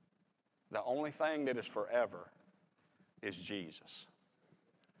 The only thing that is forever is Jesus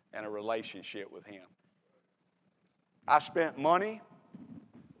and a relationship with Him. I spent money.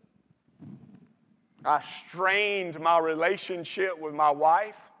 I strained my relationship with my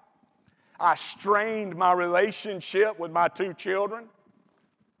wife. I strained my relationship with my two children.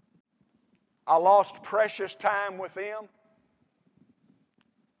 I lost precious time with them.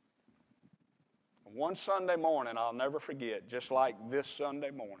 One Sunday morning, I'll never forget, just like this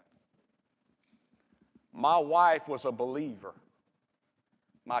Sunday morning, my wife was a believer.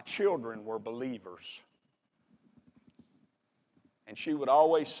 My children were believers. And she would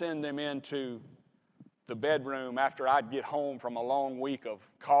always send them into the bedroom after I'd get home from a long week of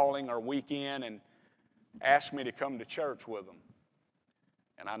calling or weekend and ask me to come to church with them.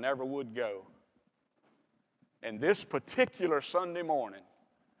 And I never would go. And this particular Sunday morning,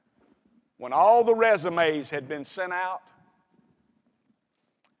 when all the resumes had been sent out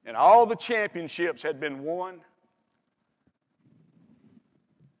and all the championships had been won,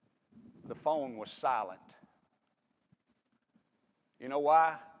 the phone was silent. You know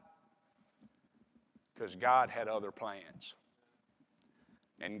why? Because God had other plans.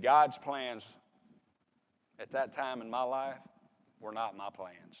 And God's plans at that time in my life were not my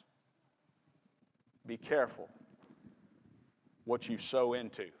plans. Be careful what you sow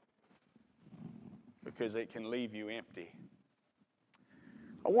into, because it can leave you empty.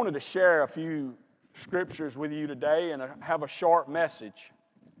 I wanted to share a few scriptures with you today and have a short message.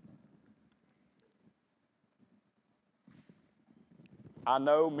 I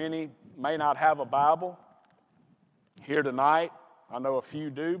know many may not have a Bible here tonight. I know a few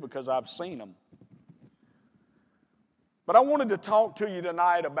do because I've seen them. But I wanted to talk to you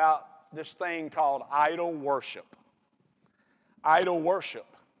tonight about this thing called idol worship. Idol worship.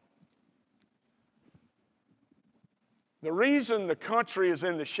 The reason the country is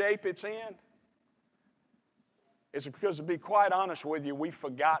in the shape it's in is because, to be quite honest with you, we've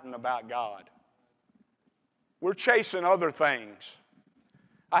forgotten about God. We're chasing other things.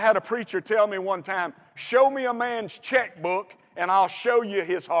 I had a preacher tell me one time, show me a man's checkbook and I'll show you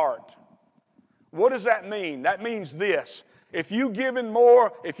his heart. What does that mean? That means this. If you're giving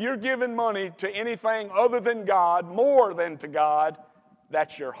money to anything other than God, more than to God,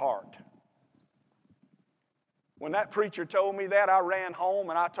 that's your heart. When that preacher told me that, I ran home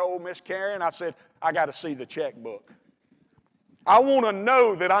and I told Miss Karen, I said, I got to see the checkbook. I want to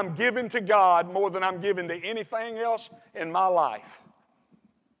know that I'm giving to God more than I'm giving to anything else in my life.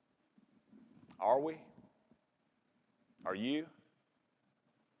 Are we? Are you?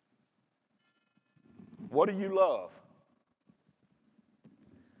 What do you love?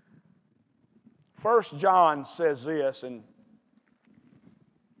 1 John says this in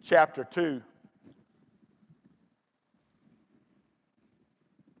chapter 2.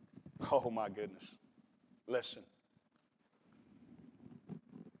 Oh my goodness. Listen.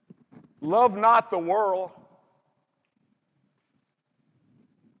 Love not the world,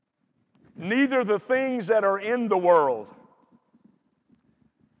 neither the things that are in the world.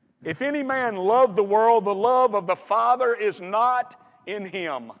 If any man love the world, the love of the Father is not in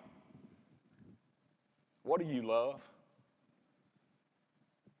him. What do you love?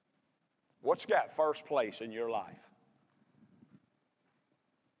 What's got first place in your life?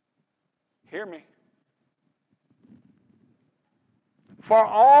 Hear me. For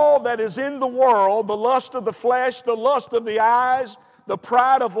all that is in the world, the lust of the flesh, the lust of the eyes, the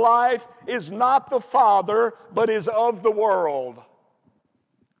pride of life, is not the Father, but is of the world.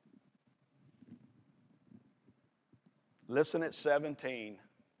 Listen at 17.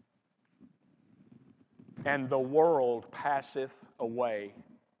 And the world passeth away,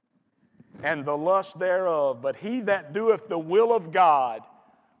 and the lust thereof, but he that doeth the will of God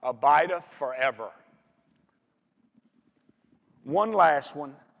abideth forever. One last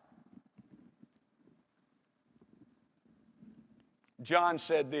one. John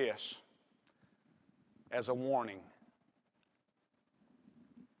said this as a warning.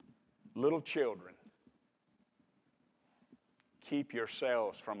 Little children, keep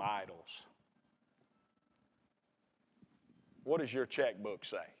yourselves from idols. What does your checkbook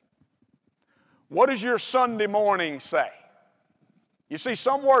say? What does your Sunday morning say? You see,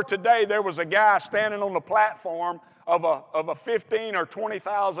 somewhere today there was a guy standing on the platform of a $15,000 or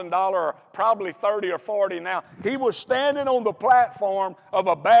 $20,000, or probably 30 or 40 now. He was standing on the platform of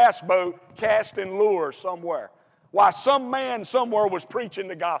a bass boat casting lures somewhere, while some man somewhere was preaching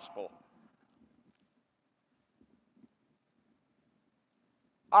the gospel.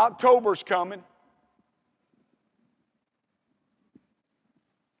 October's coming.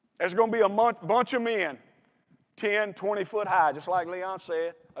 There's going to be a bunch of men, 10, 20 foot high, just like Leon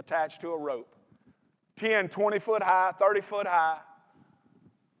said, attached to a rope. 10, 20 foot high, 30 foot high,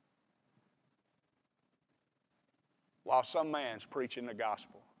 while some man's preaching the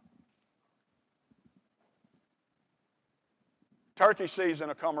gospel. Turkey season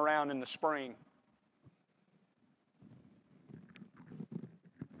will come around in the spring.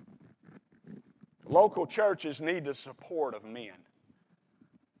 Local churches need the support of men.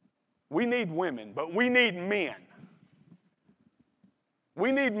 We need women, but we need men.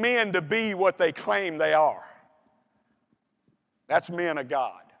 We need men to be what they claim they are. That's men of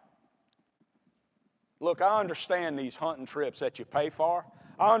God. Look, I understand these hunting trips that you pay for.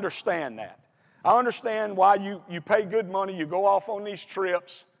 I understand that. I understand why you pay good money, you go off on these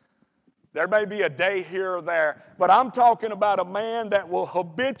trips. There may be a day here or there, but I'm talking about a man that will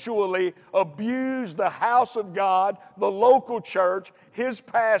habitually abuse the house of God, the local church, his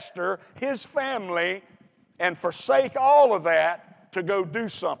pastor, his family, and forsake all of that to go do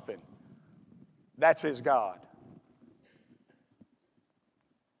something. That's his God.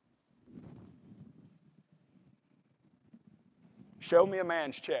 Show me a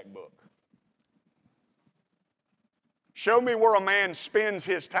man's checkbook. Show me where a man spends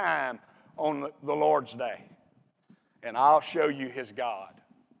his time on the Lord's day, and I'll show you his God.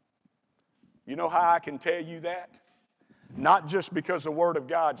 You know how I can tell you that? Not just because the Word of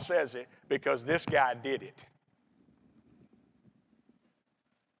God says it, because this guy did it.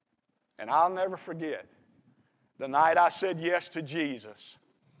 And I'll never forget, the night I said yes to Jesus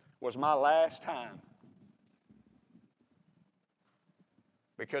was my last time.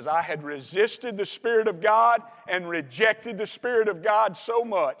 Because I had resisted the Spirit of God and rejected the Spirit of God so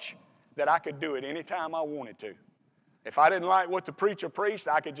much that I could do it anytime I wanted to. If I didn't like what the preacher preached,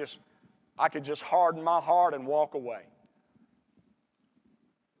 I could just harden my heart and walk away.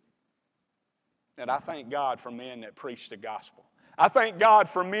 And I thank God for men that preach the gospel. I thank God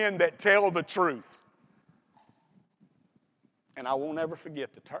for men that tell the truth. And I won't ever forget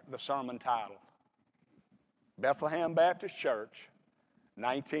the sermon title. Bethlehem Baptist Church,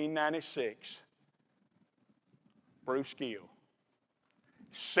 1996, Bruce Gill.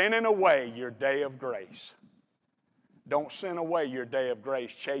 Sending away your day of grace. Don't send away your day of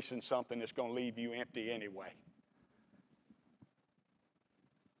grace chasing something that's going to leave you empty anyway.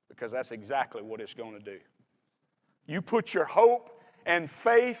 Because that's exactly what it's going to do. You put your hope and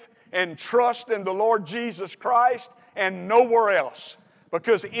faith and trust in the Lord Jesus Christ and nowhere else.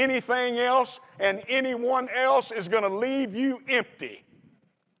 Because anything else and anyone else is going to leave you empty.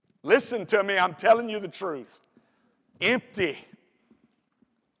 Listen to me, I'm telling you the truth. Empty.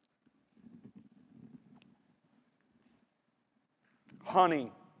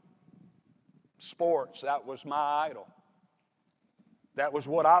 Hunting, sports, that was my idol. That was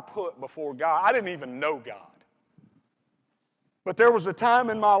what I put before God. I didn't even know God. But there was a time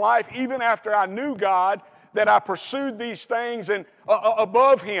in my life, even after I knew God, that I pursued these things and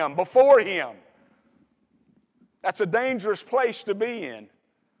above Him, before Him. That's a dangerous place to be in.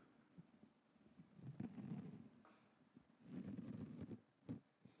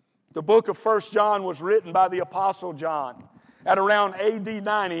 The book of 1 John was written by the Apostle John at around AD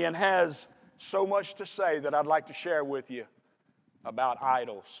 90 and has so much to say that I'd like to share with you about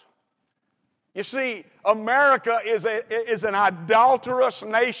idols. You see, America is an idolatrous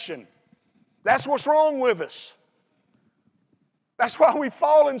nation. That's what's wrong with us. That's why we've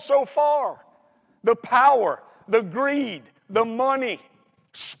fallen so far. The power, the greed, the money,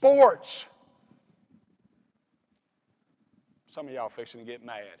 sports. Some of y'all fixing to get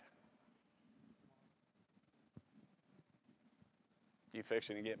mad. You're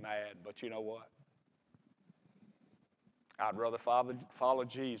fixing to get mad, but you know what? I'd rather follow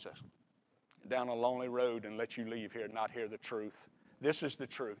Jesus down a lonely road and let you leave here and not hear the truth. This is the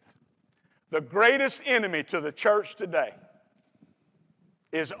truth. The greatest enemy to the church today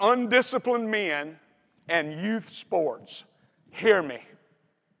is undisciplined men and youth sports. Hear me.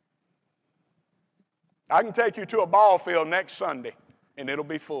 I can take you to a ball field next Sunday and it'll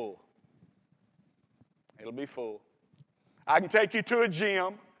be full. It'll be full. I can take you to a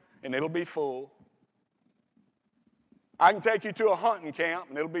gym and it'll be full. I can take you to a hunting camp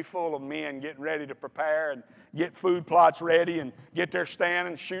and it'll be full of men getting ready to prepare and get food plots ready and get their stand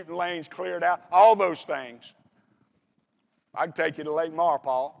and shooting lanes cleared out. All those things. I can take you to Lake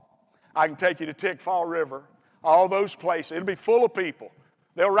Marpaw. I can take you to Tickfaw River. All those places. It'll be full of people.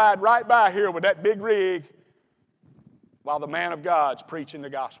 They'll ride right by here with that big rig while the man of God's preaching the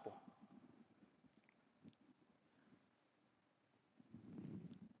gospel.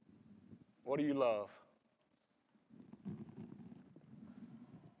 What do you love?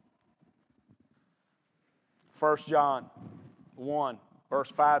 First John 1,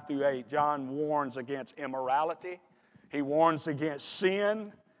 verse 5 through 8, John warns against immorality. He warns against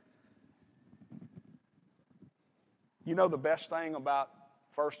sin. You know the best thing about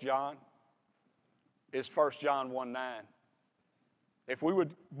 1 John is 1 John 1:9. If we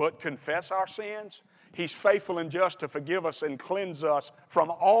would but confess our sins, He's faithful and just to forgive us and cleanse us from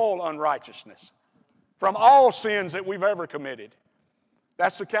all unrighteousness, from all sins that we've ever committed.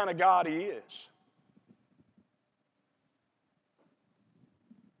 That's the kind of God He is.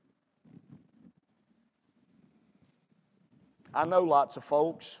 I know lots of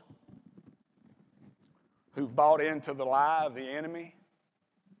folks who've bought into the lie of the enemy,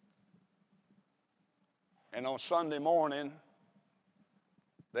 and on Sunday morning,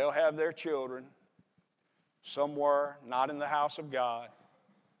 they'll have their children somewhere not in the house of God,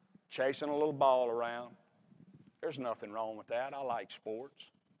 chasing a little ball around. There's nothing wrong with that. I like sports.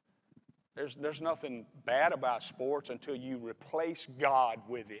 There's nothing bad about sports until you replace God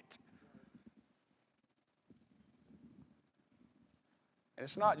with it. And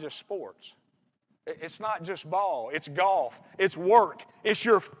it's not just sports. It's not just ball. It's golf. It's work. It's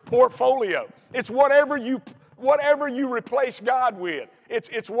your portfolio. It's whatever you replace God with.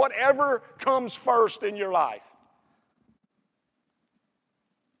 It's whatever comes first in your life.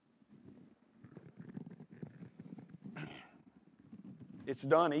 It's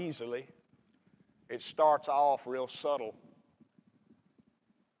done easily. It starts off real subtle,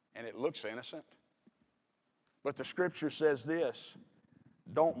 and it looks innocent. But the Scripture says this,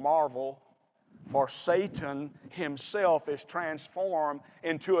 don't marvel, for Satan himself is transformed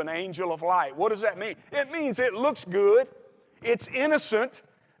into an angel of light. What does that mean? It means it looks good. It's innocent.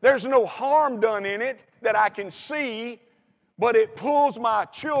 There's no harm done in it that I can see, but it pulls my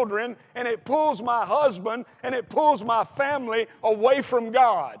children and it pulls my husband and it pulls my family away from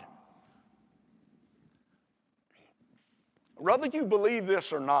God. Whether you believe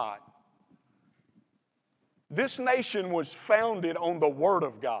this or not, this nation was founded on the Word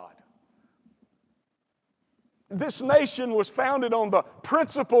of God. This nation was founded on the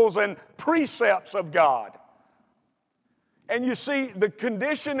principles and precepts of God. And you see, the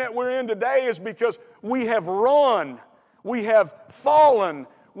condition that we're in today is because we have run, we have fallen,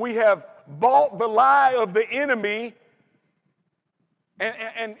 we have bought the lie of the enemy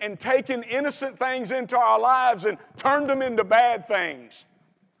and taken innocent things into our lives and turned them into bad things.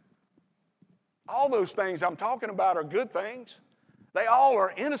 All those things I'm talking about are good things. They all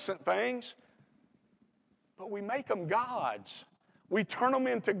are innocent things. But we make them gods. We turn them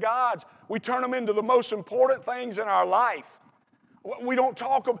into gods. We turn them into the most important things in our life. We don't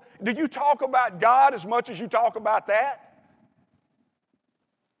talk about, do you talk about God as much as you talk about that?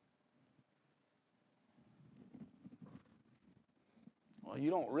 Well,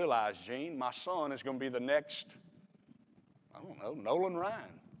 you don't realize, Gene, my son is going to be the next, I don't know, Nolan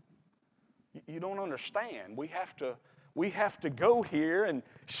Ryan. You don't understand. We have to go here and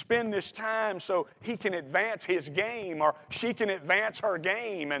spend this time so he can advance his game or she can advance her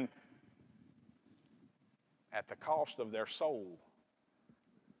game, and at the cost of their soul.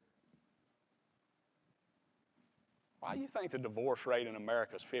 Why do you think the divorce rate in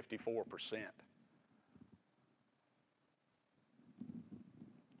America is 54%?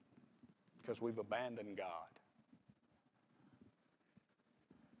 Because we've abandoned God.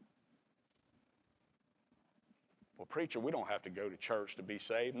 Well, preacher, we don't have to go to church to be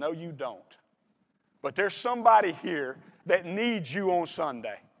saved. No, you don't. But there's somebody here that needs you on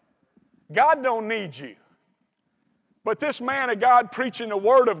Sunday. God don't need you. But this man of God preaching the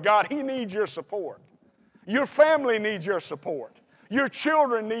Word of God, he needs your support. Your family needs your support. Your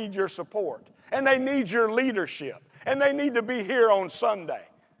children need your support. And they need your leadership. And they need to be here on Sunday.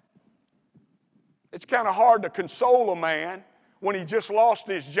 It's kind of hard to console a man when he just lost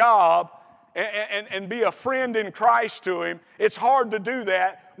his job and be a friend in Christ to him. It's hard to do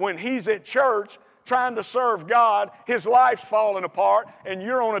that when he's at church trying to serve God, his life's falling apart, and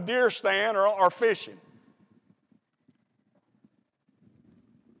you're on a deer stand or fishing.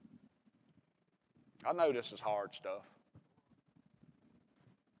 I know this is hard stuff.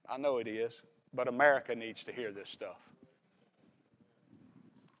 I know it is, but America needs to hear this stuff.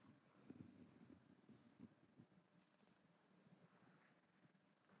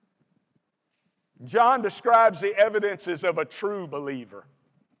 John describes the evidences of a true believer.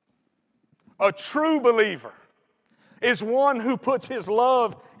 A true believer is one who puts his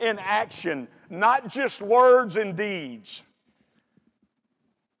love in action, not just words and deeds.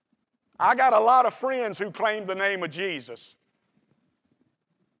 I got a lot of friends who claim the name of Jesus.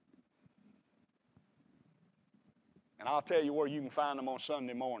 And I'll tell you where you can find them on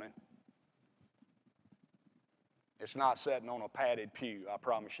Sunday morning. It's not sitting on a padded pew, I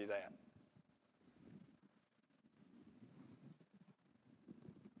promise you that.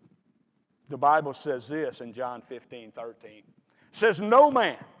 The Bible says this in John 15:13. It says, no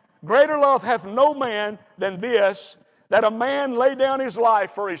man, greater love hath no man than this, that a man lay down his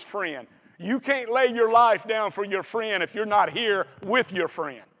life for his friend. You can't lay your life down for your friend if you're not here with your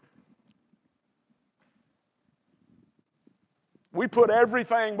friend. We put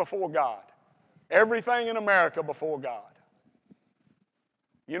everything before God. Everything in America before God.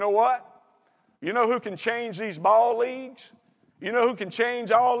 You know what? You know who can change these ball leagues? You know who can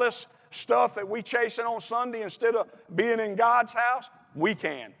change all this stuff that we chasing on Sunday instead of being in God's house? We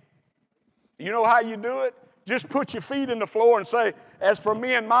can. You know how you do it? Just put your feet in the floor and say, as for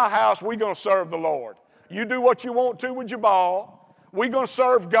me and my house, we're going to serve the Lord. You do what you want to with your ball. We're going to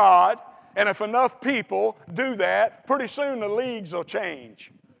serve God. And if enough people do that, pretty soon the leagues will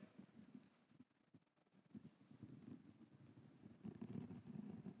change.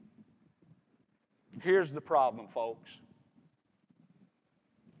 Here's the problem, folks.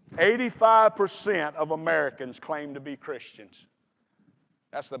 85% of Americans claim to be Christians.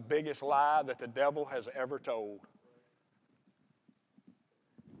 That's the biggest lie that the devil has ever told.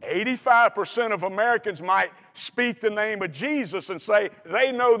 85% of Americans might speak the name of Jesus and say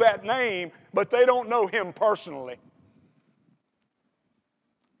they know that name, but they don't know him personally.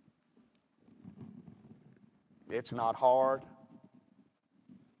 It's not hard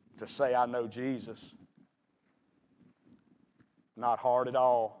to say I know Jesus. Not hard at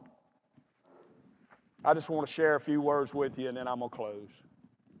all. I just want to share a few words with you and then I'm going to close.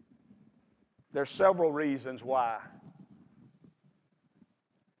 There's several reasons why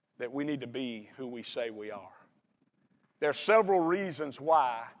that we need to be who we say we are. There's several reasons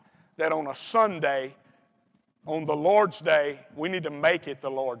why that on a Sunday, on the Lord's Day, we need to make it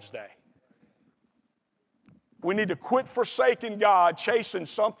the Lord's Day. We need to quit forsaking God, chasing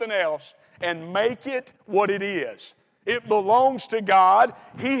something else, and make it what it is. It belongs to God.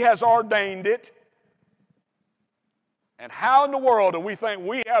 He has ordained it. And how in the world do we think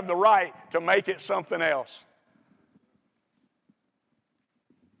we have the right to make it something else?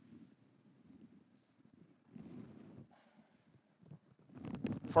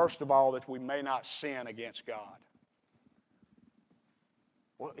 First of all, that we may not sin against God.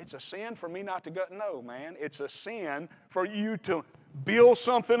 Well, it's a sin for me not to go. No, man. It's a sin for you to build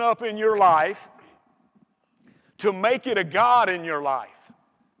something up in your life, to make it a God in your life.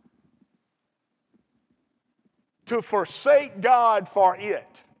 To forsake God for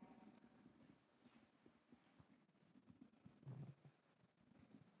it.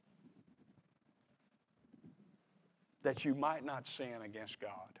 That you might not sin against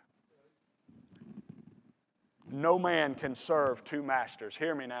God. No man can serve two masters.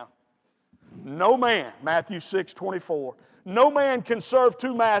 Hear me now. No man, Matthew 6:24. No man can serve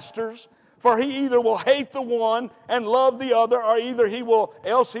two masters, for he either will hate the one and love the other, or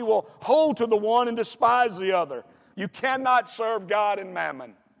else he will hold to the one and despise the other. You cannot serve God and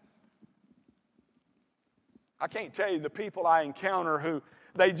mammon. I can't tell you the people I encounter who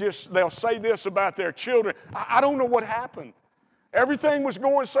they'll say this about their children. I don't know what happened. Everything was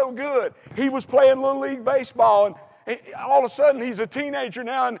going so good. He was playing Little League Baseball, and all of a sudden he's a teenager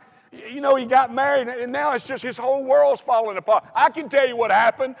now, and he got married, and now it's just his whole world's falling apart. I can tell you what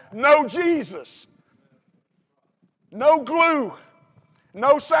happened. No Jesus. No glue.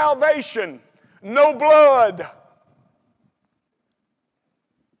 No salvation. No blood.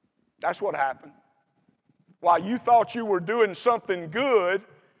 That's what happened. While you thought you were doing something good,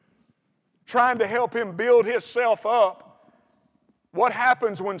 trying to help him build himself up, what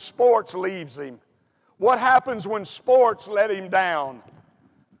happens when sports leaves him? What happens when sports let him down?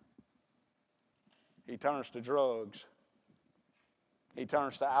 He turns to drugs. He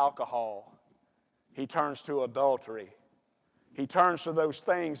turns to alcohol. He turns to adultery. He turns to those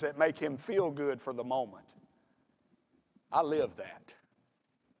things that make him feel good for the moment. I lived that.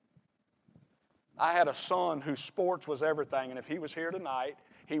 I had a son whose sports was everything, and if he was here tonight,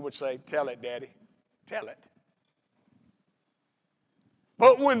 he would say, "Tell it, Daddy, tell it."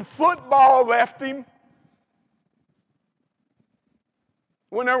 But when football left him,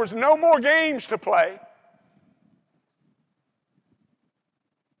 when there was no more games to play,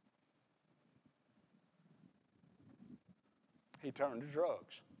 he turned to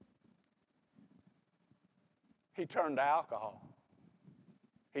drugs. He turned to alcohol.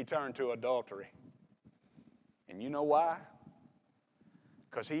 He turned to adultery. And you know why?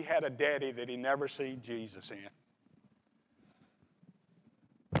 Because he had a daddy that he never seen Jesus in.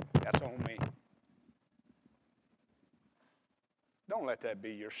 That's on me. Don't let that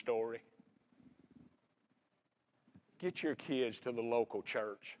be your story. Get your kids to the local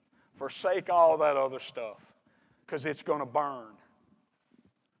church. Forsake all that other stuff, because it's going to burn.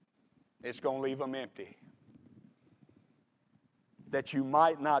 It's going to leave them empty. That you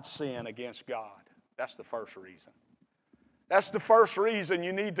might not sin against God. That's the first reason. That's the first reason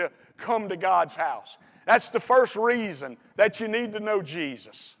you need to come to God's house. That's the first reason that you need to know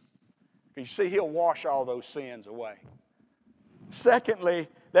Jesus. You see, He'll wash all those sins away. Secondly,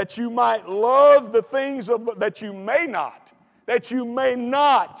 that you might love the things that you may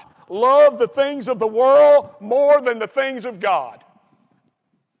not love the things of the world more than the things of God.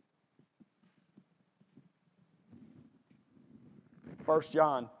 First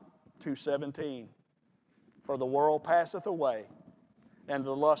John 2:17, for the world passeth away, and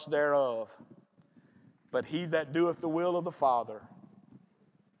the lust thereof, but he that doeth the will of the Father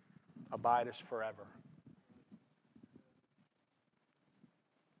abideth forever.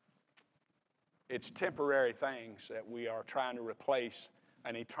 It's temporary things that we are trying to replace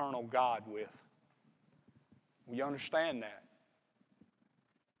an eternal God with. You understand that?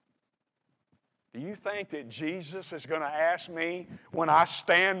 Do you think that Jesus is going to ask me when I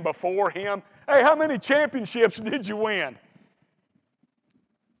stand before Him, hey, how many championships did you win?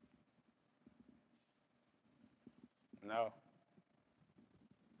 No.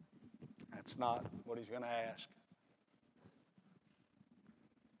 That's not what He's going to ask.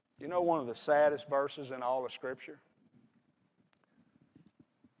 You know one of the saddest verses in all of Scripture?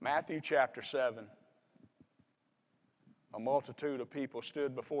 Matthew chapter 7. A multitude of people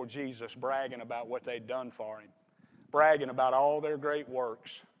stood before Jesus bragging about what they'd done for Him, bragging about all their great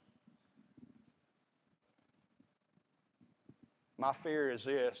works. My fear is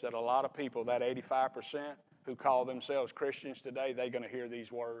this, that a lot of people, that 85% who call themselves Christians today, they're going to hear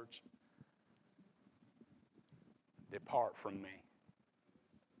these words. Depart from me.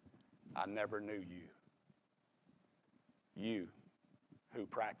 I never knew you. You who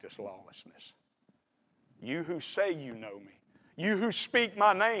practice lawlessness. You who say you know me. You who speak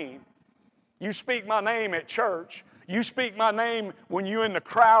my name. You speak my name at church. You speak my name when you're in the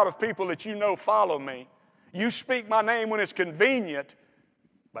crowd of people that you know follow me. You speak my name when it's convenient,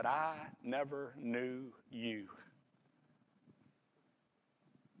 but I never knew you.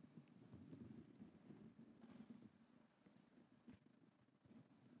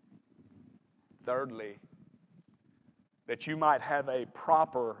 Thirdly, that you might have a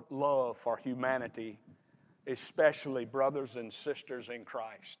proper love for humanity, especially brothers and sisters in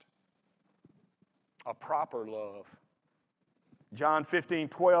Christ. A proper love. John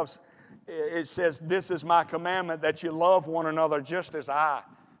 15:12, it says, this is my commandment, that you love one another just as I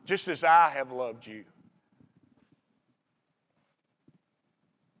have loved you.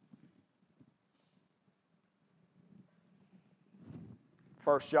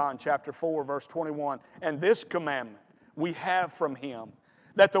 1 John chapter 4, verse 21, and this commandment we have from Him,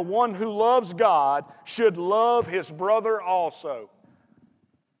 that the one who loves God should love his brother also.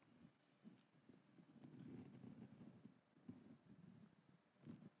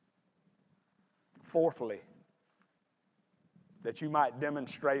 Fourthly, that you might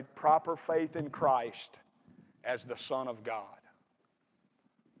demonstrate proper faith in Christ as the Son of God.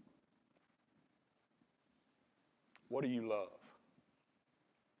 What do you love?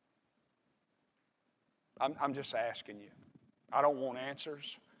 I'm just asking you. I don't want answers.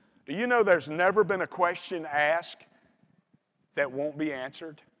 Do you know there's never been a question asked that won't be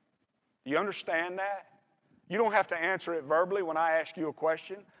answered? Do you understand that? You don't have to answer it verbally when I ask you a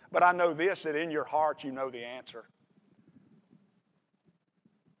question, but I know this, that in your heart you know the answer.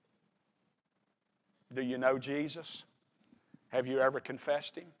 Do you know Jesus? Have you ever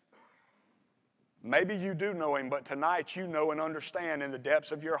confessed Him? Maybe you do know Him, but tonight you know and understand in the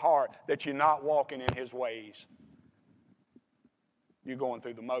depths of your heart that you're not walking in His ways. You're going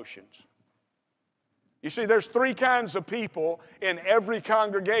through the motions. You see, there's three kinds of people in every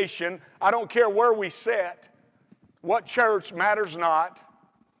congregation. I don't care where we sit. What church matters not.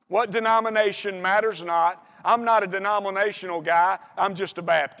 What denomination matters not. I'm not a denominational guy. I'm just a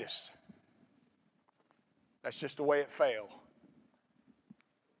Baptist. That's just the way it fell.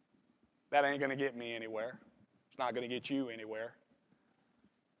 That ain't going to get me anywhere. It's not going to get you anywhere.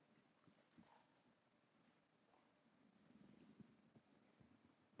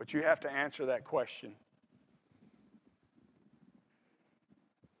 But you have to answer that question.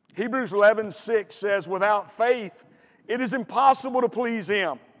 Hebrews 11:6 says, without faith, it is impossible to please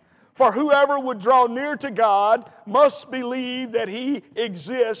Him. For whoever would draw near to God must believe that He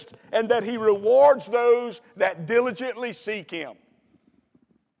exists and that He rewards those that diligently seek Him.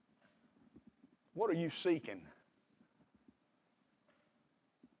 What are you seeking?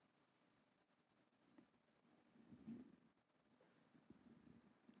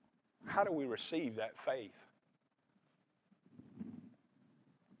 How do we receive that faith?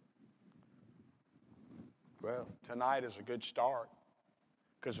 Well, tonight is a good start.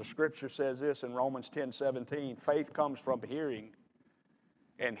 Because the Scripture says this in Romans 10:17, faith comes from hearing,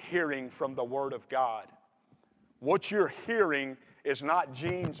 and hearing from the Word of God. What you're hearing is not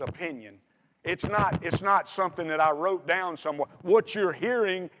Gene's opinion. It's not something that I wrote down somewhere. What you're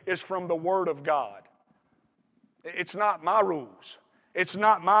hearing is from the Word of God. It's not my rules. It's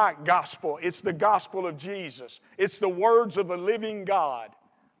not my gospel. It's the gospel of Jesus. It's the words of a living God.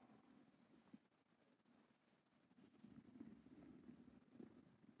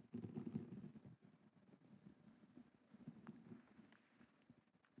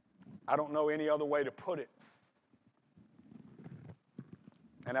 I don't know any other way to put it.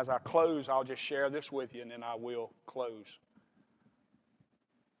 And as I close, I'll just share this with you, and then I will close.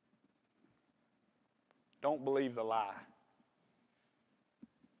 Don't believe the lie.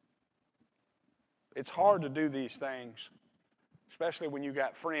 It's hard to do these things, especially when you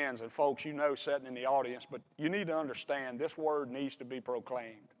got friends and folks you know sitting in the audience, but you need to understand this word needs to be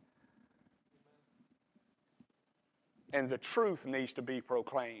proclaimed. And the truth needs to be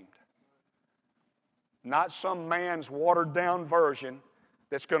proclaimed. Not some man's watered down version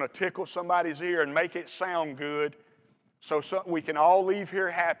that's going to tickle somebody's ear and make it sound good so we can all leave here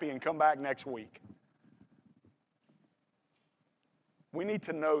happy and come back next week. We need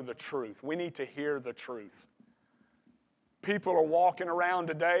to know the truth. We need to hear the truth. People are walking around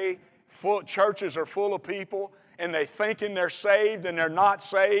today, churches are full of people, and they thinking they're saved and they're not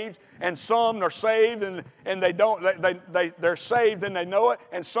saved, and some are saved and they don't, they're saved and they know it,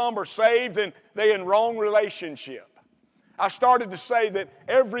 and some are saved and they're in wrong relationship. I started to say that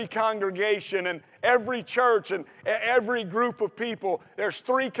every congregation and every church and every group of people, there's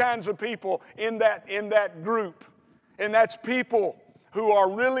three kinds of people in that group, and that's people who are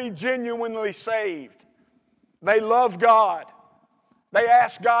really genuinely saved. They love God. They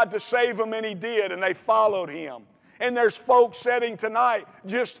asked God to save them, and He did, and they followed Him. And there's folks sitting tonight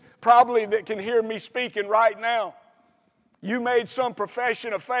just probably that can hear me speaking right now. You made some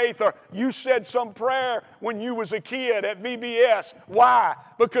profession of faith, or you said some prayer when you was a kid at VBS. Why?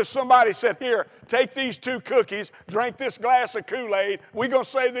 Because somebody said, here, take these 2 cookies, drink this glass of Kool-Aid, we're going to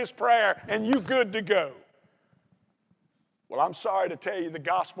say this prayer, and you good to go. Well, I'm sorry to tell you, the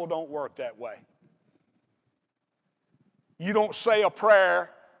gospel don't work that way. You don't say a prayer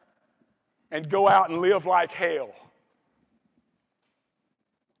and go out and live like hell.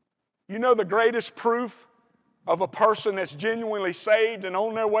 You know the greatest proof of a person that's genuinely saved and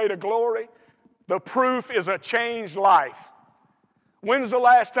on their way to glory? The proof is a changed life. When's the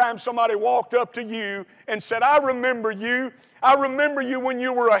last time somebody walked up to you and said, I remember you. I remember you when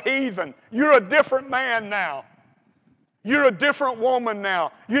you were a heathen. You're a different man now. You're a different woman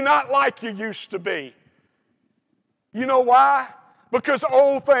now. You're not like you used to be. You know why? Because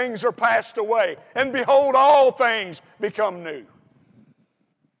old things are passed away, and behold, all things become new.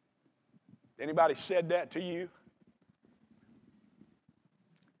 Anybody said that to you?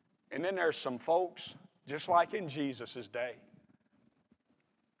 And then there's some folks, just like in Jesus' day,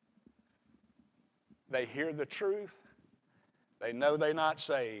 they hear the truth, they know they're not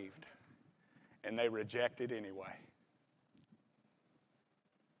saved, and they reject it anyway.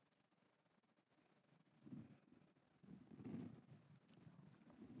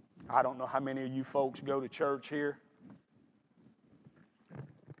 I don't know how many of you folks go to church here,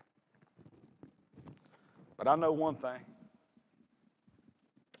 but I know one thing.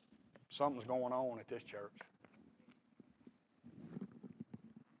 Something's going on at this church.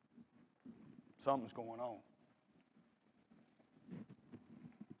 Something's going on.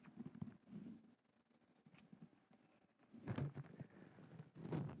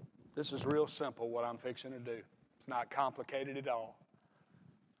 This is real simple, what I'm fixing to do. It's not complicated at all.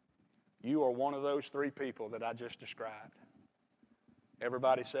 You are one of those 3 people that I just described.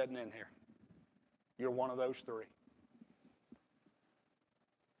 Everybody sitting in here. You're one of those 3.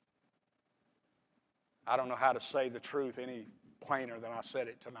 I don't know how to say the truth any plainer than I said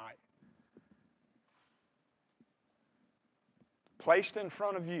it tonight. Placed in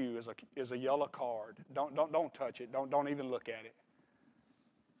front of you is a yellow card. Don't touch it. Don't even look at it.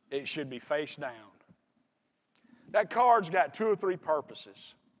 It should be face down. That card's got 2 or 3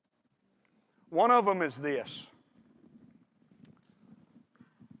 purposes. One of them is this.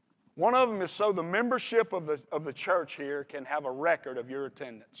 One of them is so the membership of the church here can have a record of your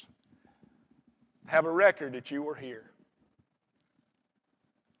attendance. Have a record that you were here.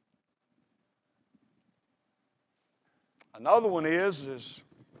 Another one is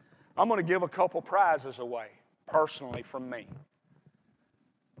I'm going to give a couple prizes away, personally from me.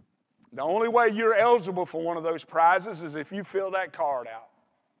 The only way you're eligible for one of those prizes is if you fill that card out.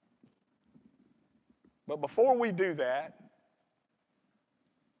 But before we do that,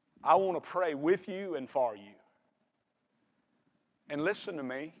 I want to pray with you and for you. And listen to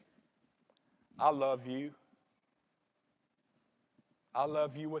me. I love you. I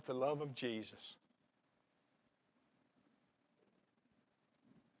love you with the love of Jesus.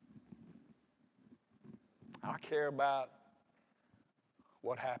 I care about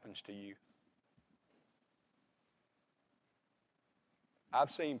what happens to you.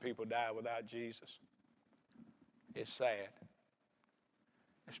 I've seen people die without Jesus. It's sad,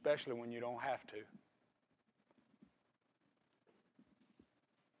 especially when you don't have to.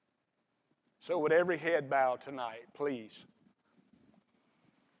 So with every head bowed tonight, please,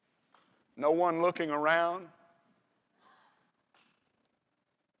 no one looking around,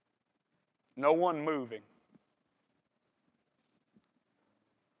 no one moving.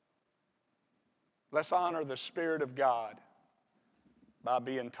 Let's honor the Spirit of God by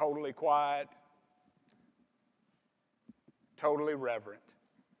being totally quiet, totally reverent.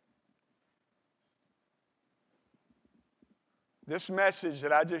 This message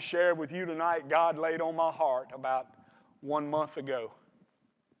that I just shared with you tonight, God laid on my heart about 1 month ago.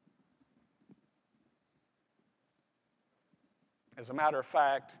 As a matter of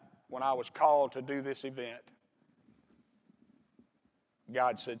fact, when I was called to do this event,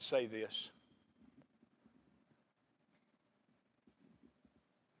 God said, say this.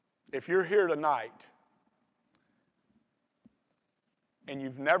 If you're here tonight and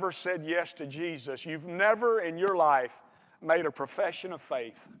you've never said yes to Jesus, you've never in your life made a profession of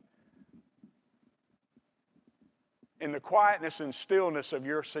faith, in the quietness and stillness of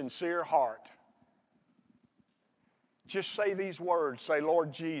your sincere heart, just say these words. Say,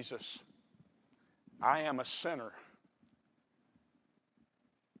 Lord Jesus, I am a sinner.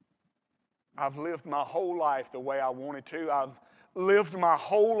 I've lived my whole life the way I wanted to. I've lived my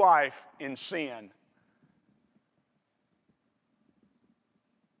whole life in sin.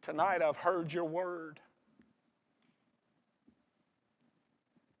 Tonight I've heard your word.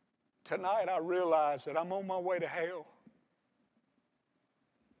 Tonight I realize that I'm on my way to hell.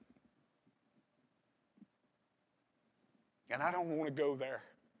 And I don't want to go there.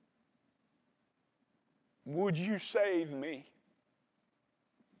 Would you save me?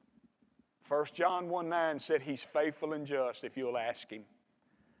 1 John 1:9 said he's faithful and just if you'll ask him.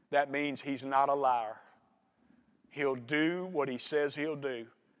 That means he's not a liar. He'll do what he says he'll do.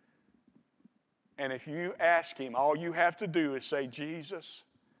 And if you ask him, all you have to do is say, Jesus,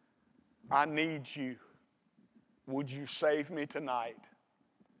 I need you. Would you save me tonight?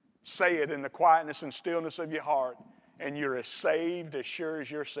 Say it in the quietness and stillness of your heart, and you're as saved as sure as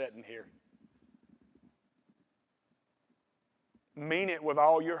you're sitting here. Mean it with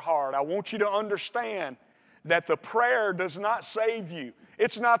all your heart. I want you to understand that the prayer does not save you.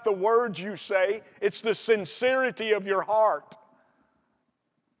 It's not the words you say, it's the sincerity of your heart.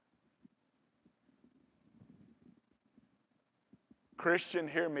 Christian,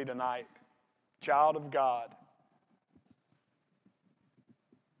 hear me tonight. Child of God.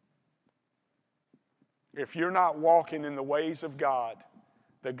 If you're not walking in the ways of God,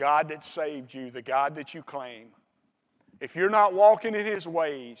 the God that saved you, the God that you claim, if you're not walking in His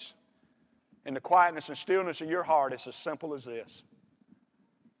ways, in the quietness and stillness of your heart, it's as simple as this.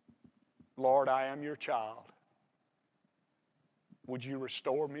 Lord, I am your child. Would you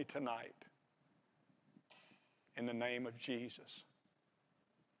restore me tonight? In the name of Jesus.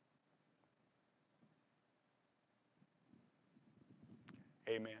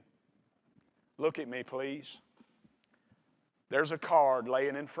 Amen. Look at me, please. There's a card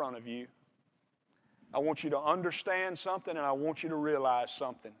laying in front of you. I want you to understand something, and I want you to realize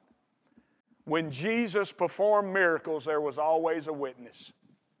something. When Jesus performed miracles, there was always a witness.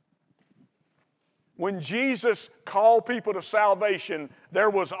 When Jesus called people to salvation, there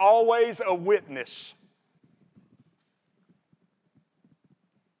was always a witness.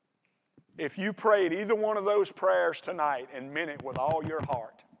 If you prayed either one of those prayers tonight and meant it with all your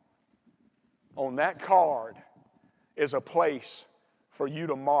heart, on that card is a place for you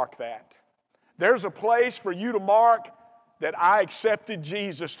to mark that. There's a place for you to mark that I accepted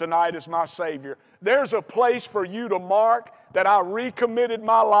Jesus tonight as my Savior. There's a place for you to mark that I recommitted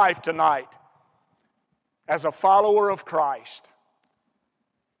my life tonight as a follower of Christ.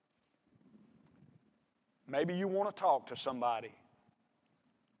 Maybe you want to talk to somebody.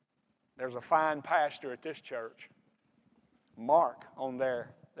 There's a fine pastor at this church. Mark on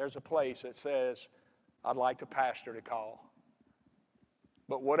there. There's a place that says, I'd like the pastor to call.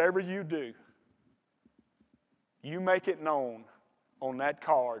 But whatever you do, you make it known on that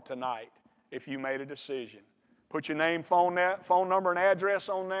card tonight if you made a decision. Put your name, phone number, and address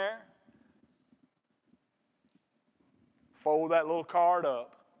on there. Fold that little card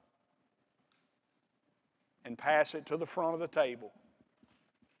up. and pass it to the front of the table.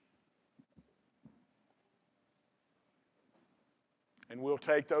 And we'll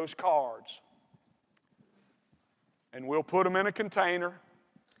take those cards and we'll put them in a container.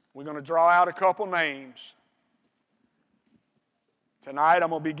 We're going to draw out a couple names. Tonight I'm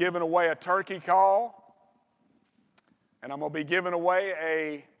going to be giving away a turkey call, and I'm going to be giving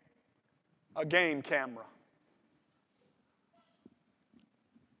away a game camera.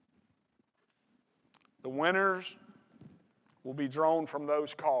 The winners will be drawn from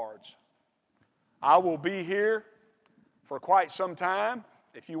those cards. I will be here for quite some time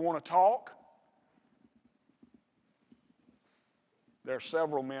if you want to talk. There are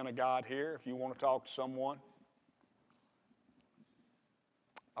several men of God here if you want to talk to someone.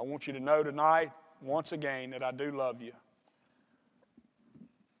 I want you to know tonight, once again, that I do love you.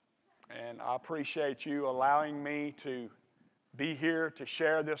 And I appreciate you allowing me to be here to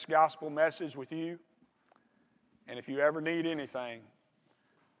share this gospel message with you. And if you ever need anything,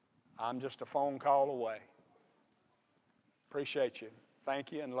 I'm just a phone call away. Appreciate you.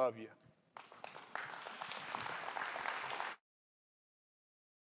 Thank you and love you.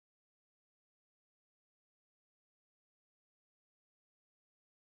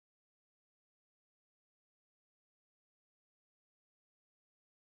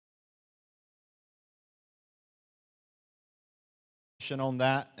 On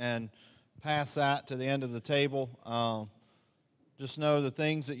that and pass that to the end of the table. Just know the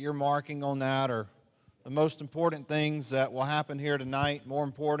things that you're marking on that are the most important things that will happen here tonight, more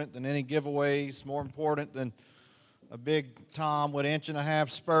important than any giveaways, more important than a big Tom with 1.5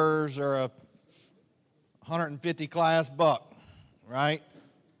 inch spurs or a 150 class buck, right?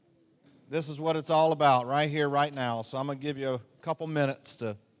 This is what it's all about right here, right now. So I'm going to give you a couple minutes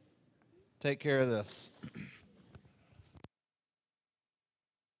to take care of this.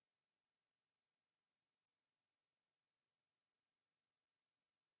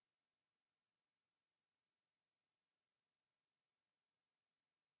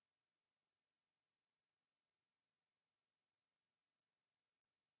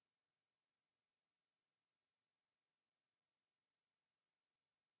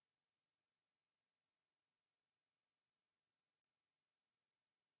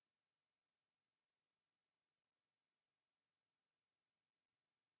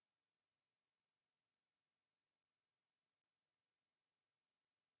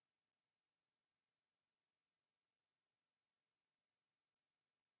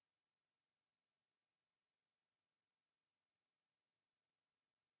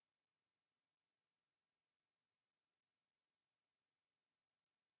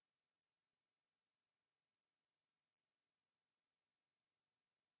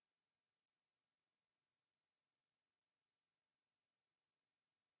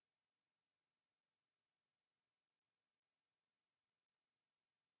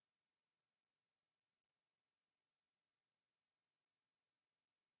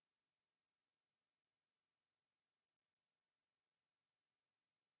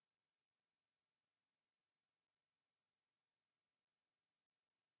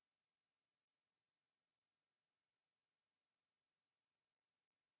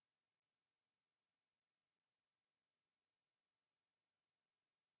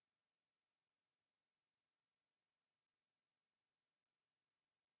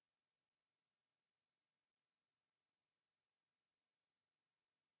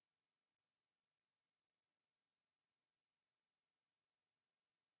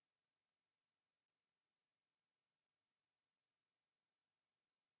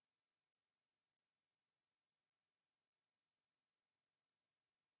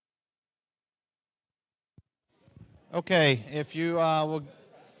 Okay, if you will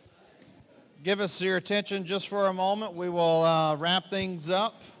give us your attention just for a moment, we will wrap things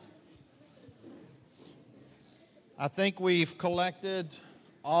up. I think we've collected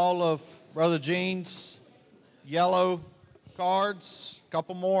all of Brother Gene's yellow cards. A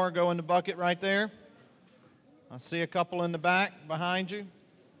couple more go in the bucket right there. I see a couple in the back behind you.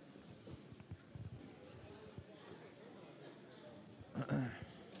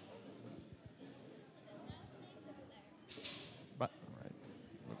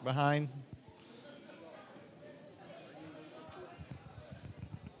 Behind.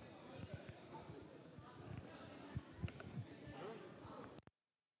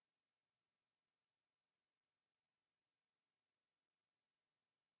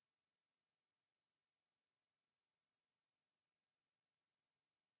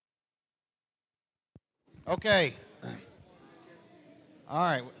 Okay. All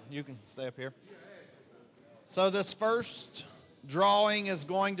right, you can stay up here. So this first drawing is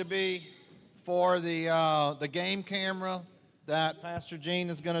going to be for the game camera that Pastor Gene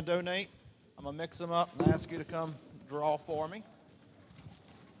is going to donate. I'm going to mix them up and ask you to come draw for me.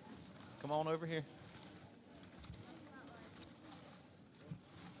 Come on over here.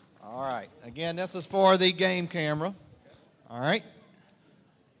 All right. Again, this is for the game camera. All right.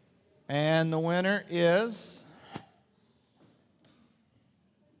 And the winner is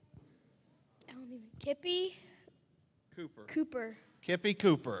Kippy Cooper. Kippy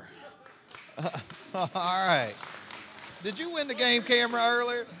Cooper. All right. Did you win the game camera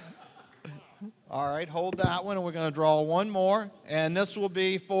earlier? All right, hold that one, and we're going to draw one more. And this will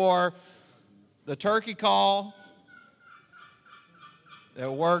be for the turkey call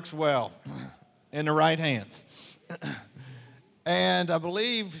that works well in the right hands. And I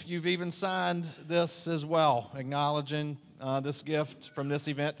believe you've even signed this as well, acknowledging this gift from this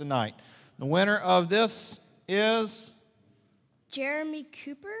event tonight. The winner of this is Jeremy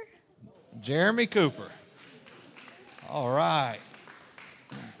Cooper. Jeremy Cooper. All right.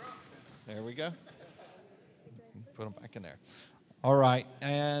 There we go. Put them back in there. All right.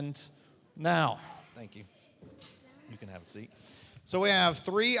 And now, thank you. You can have a seat. So we have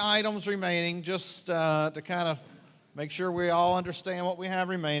 3 items remaining, just to kind of make sure we all understand what we have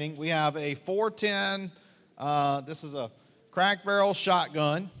remaining. We have a 410. This is a crack barrel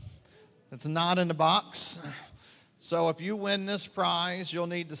shotgun. It's not in the box. So if you win this prize, you'll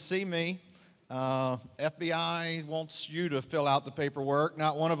need to see me. FBI wants you to fill out the paperwork,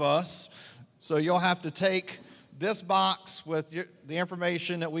 not one of us. So you'll have to take this box with the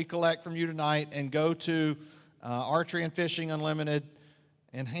information that we collect from you tonight and go to Archery and Fishing Unlimited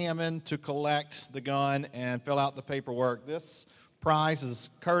in Hammond to collect the gun and fill out the paperwork. This prize is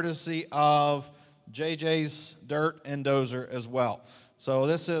courtesy of JJ's Dirt and Dozer as well. So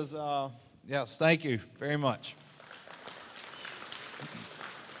this is, yes, thank you very much.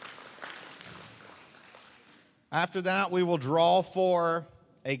 After that, we will draw for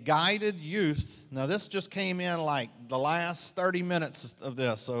a guided youth. Now, this just came in like the last 30 minutes of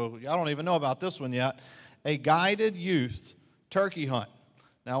this, so y'all don't even know about this one yet. A guided youth turkey hunt.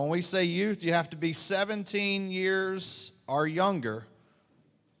 Now, when we say youth, you have to be 17 years or younger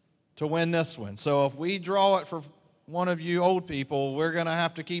to win this one. So if we draw it for one of you old people, we're going to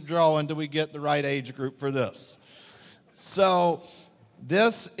have to keep drawing until we get the right age group for this. So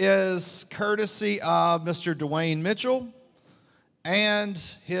this is courtesy of Mr. Dwayne Mitchell and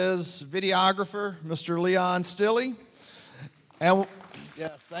his videographer, Mr. Leon Stilley. And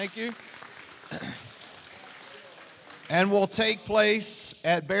yes, thank you. And will take place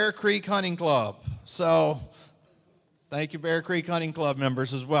at Bear Creek Hunting Club. So thank you, Bear Creek Hunting Club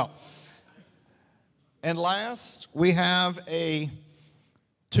members as well. And last, we have a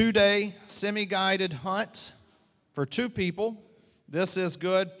 2-day semi-guided hunt for 2 people. This is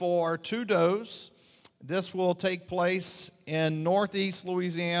good for 2 does. This will take place in northeast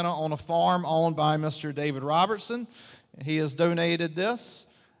Louisiana on a farm owned by Mr. David Robertson. He has donated this.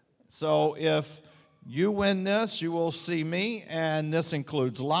 So if you win this, you will see me, and this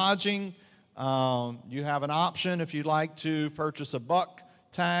includes lodging. You have an option if you'd like to purchase a buck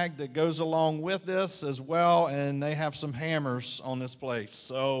tag that goes along with this as well, and they have some hammers on this place.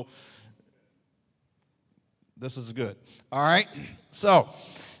 So this is good. All right. So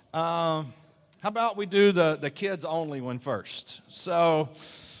how about we do the kids only one first? So,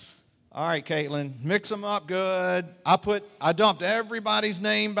 all right, Caitlin, mix them up good. I dumped everybody's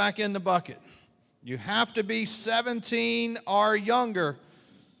name back in the bucket. You have to be 17 or younger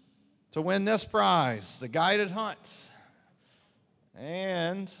to win this prize, the guided hunt.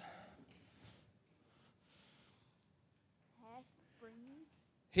 And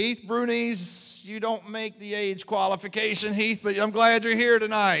Heath Brunies, you don't make the age qualification, Heath, but I'm glad you're here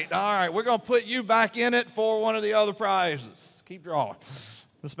tonight. All right, we're going to put you back in it for one of the other prizes. Keep drawing.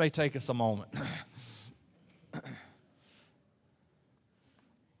 This may take us a moment.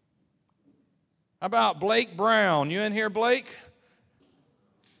 How about Blake Brown? You in here, Blake?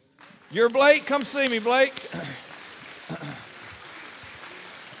 You're Blake? Come see me, Blake.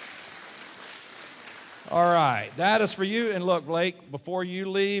 All right, that is for you. And look, Blake, before you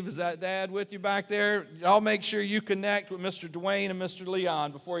leave, is that Dad with you back there? Y'all make sure you connect with Mr. Dwayne and Mr.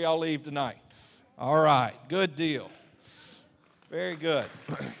 Leon before y'all leave tonight. All right, good deal. Very good.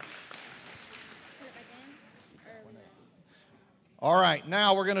 All right,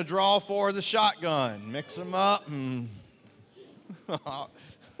 now we're going to draw for the shotgun. Mix them up. All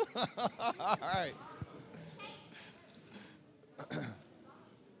right.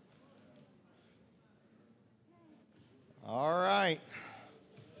 All right.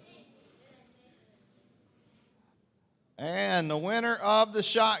 And the winner of the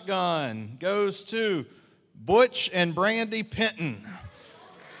shotgun goes to Butch and Brandy Penton.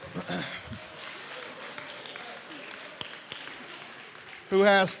 Who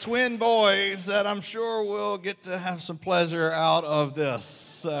has twin boys that I'm sure will get to have some pleasure out of this.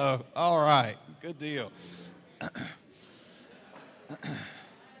 So, all right, good deal.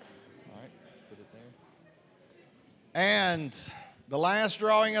 And the last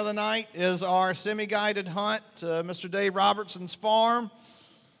drawing of the night is our semi-guided hunt to Mr. Dave Robertson's farm.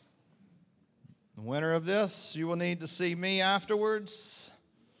 The winner of this, you will need to see me afterwards.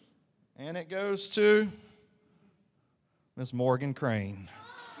 And it goes to Miss Morgan Crane.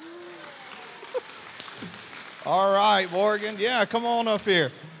 All right, Morgan. Yeah, come on up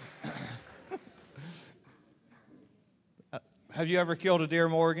here. Have you ever killed a deer,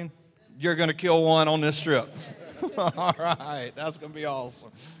 Morgan? You're going to kill one on this trip. All right, that's going to be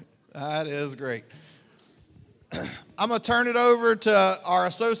awesome. That is great. I'm going to turn it over to our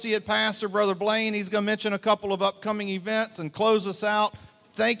associate pastor, Brother Blaine. He's going to mention a couple of upcoming events and close us out.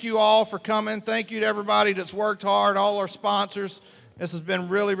 Thank you all for coming. Thank you to everybody that's worked hard, all our sponsors. This has been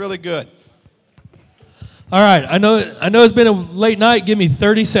really, really good. All right, I know it's been a late night. Give me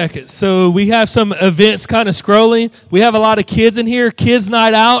 30 seconds. So we have some events kind of scrolling. We have a lot of kids in here. Kids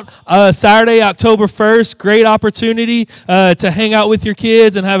Night Out, Saturday, October 1st. Great opportunity to hang out with your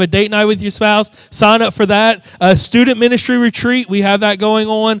kids and have a date night with your spouse. Sign up for that. Student Ministry Retreat, we have that going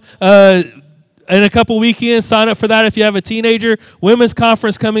on. In a couple weekends, sign up for that if you have a teenager. Women's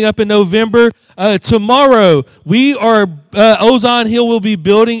Conference coming up in November. Tomorrow, we are, Ozone Hill will be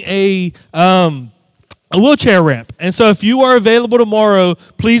building a wheelchair ramp. And so if you are available tomorrow,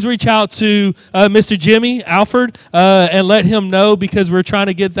 please reach out to Mr. Jimmy Alford and let him know, because we're trying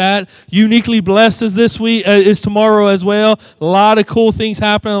to get that. Uniquely Blessed is this week, is tomorrow as well. A lot of cool things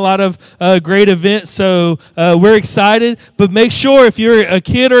happening, a lot of great events. So we're excited. But make sure if you're a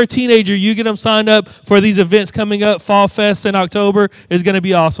kid or a teenager, you get them signed up for these events coming up. Fall Fest in October is going to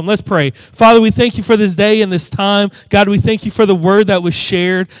be awesome. Let's pray. Father, we thank you for this day and this time. God, we thank you for the word that was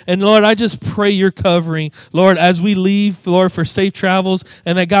shared. And Lord, I just pray your covering, Lord, as we leave, Lord, for safe travels,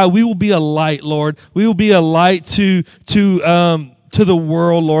 and that, God, we will be a light, Lord. We will be a light to the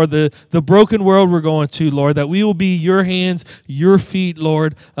world, Lord, the broken world we're going to, Lord, that we will be your hands, your feet,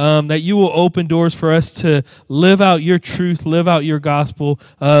 Lord, that you will open doors for us to live out your truth, live out your gospel,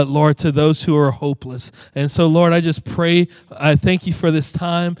 Lord, to those who are hopeless. And so, Lord, I just pray, I thank you for this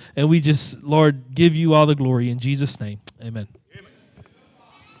time, and we just, Lord, give you all the glory in Jesus' name. Amen.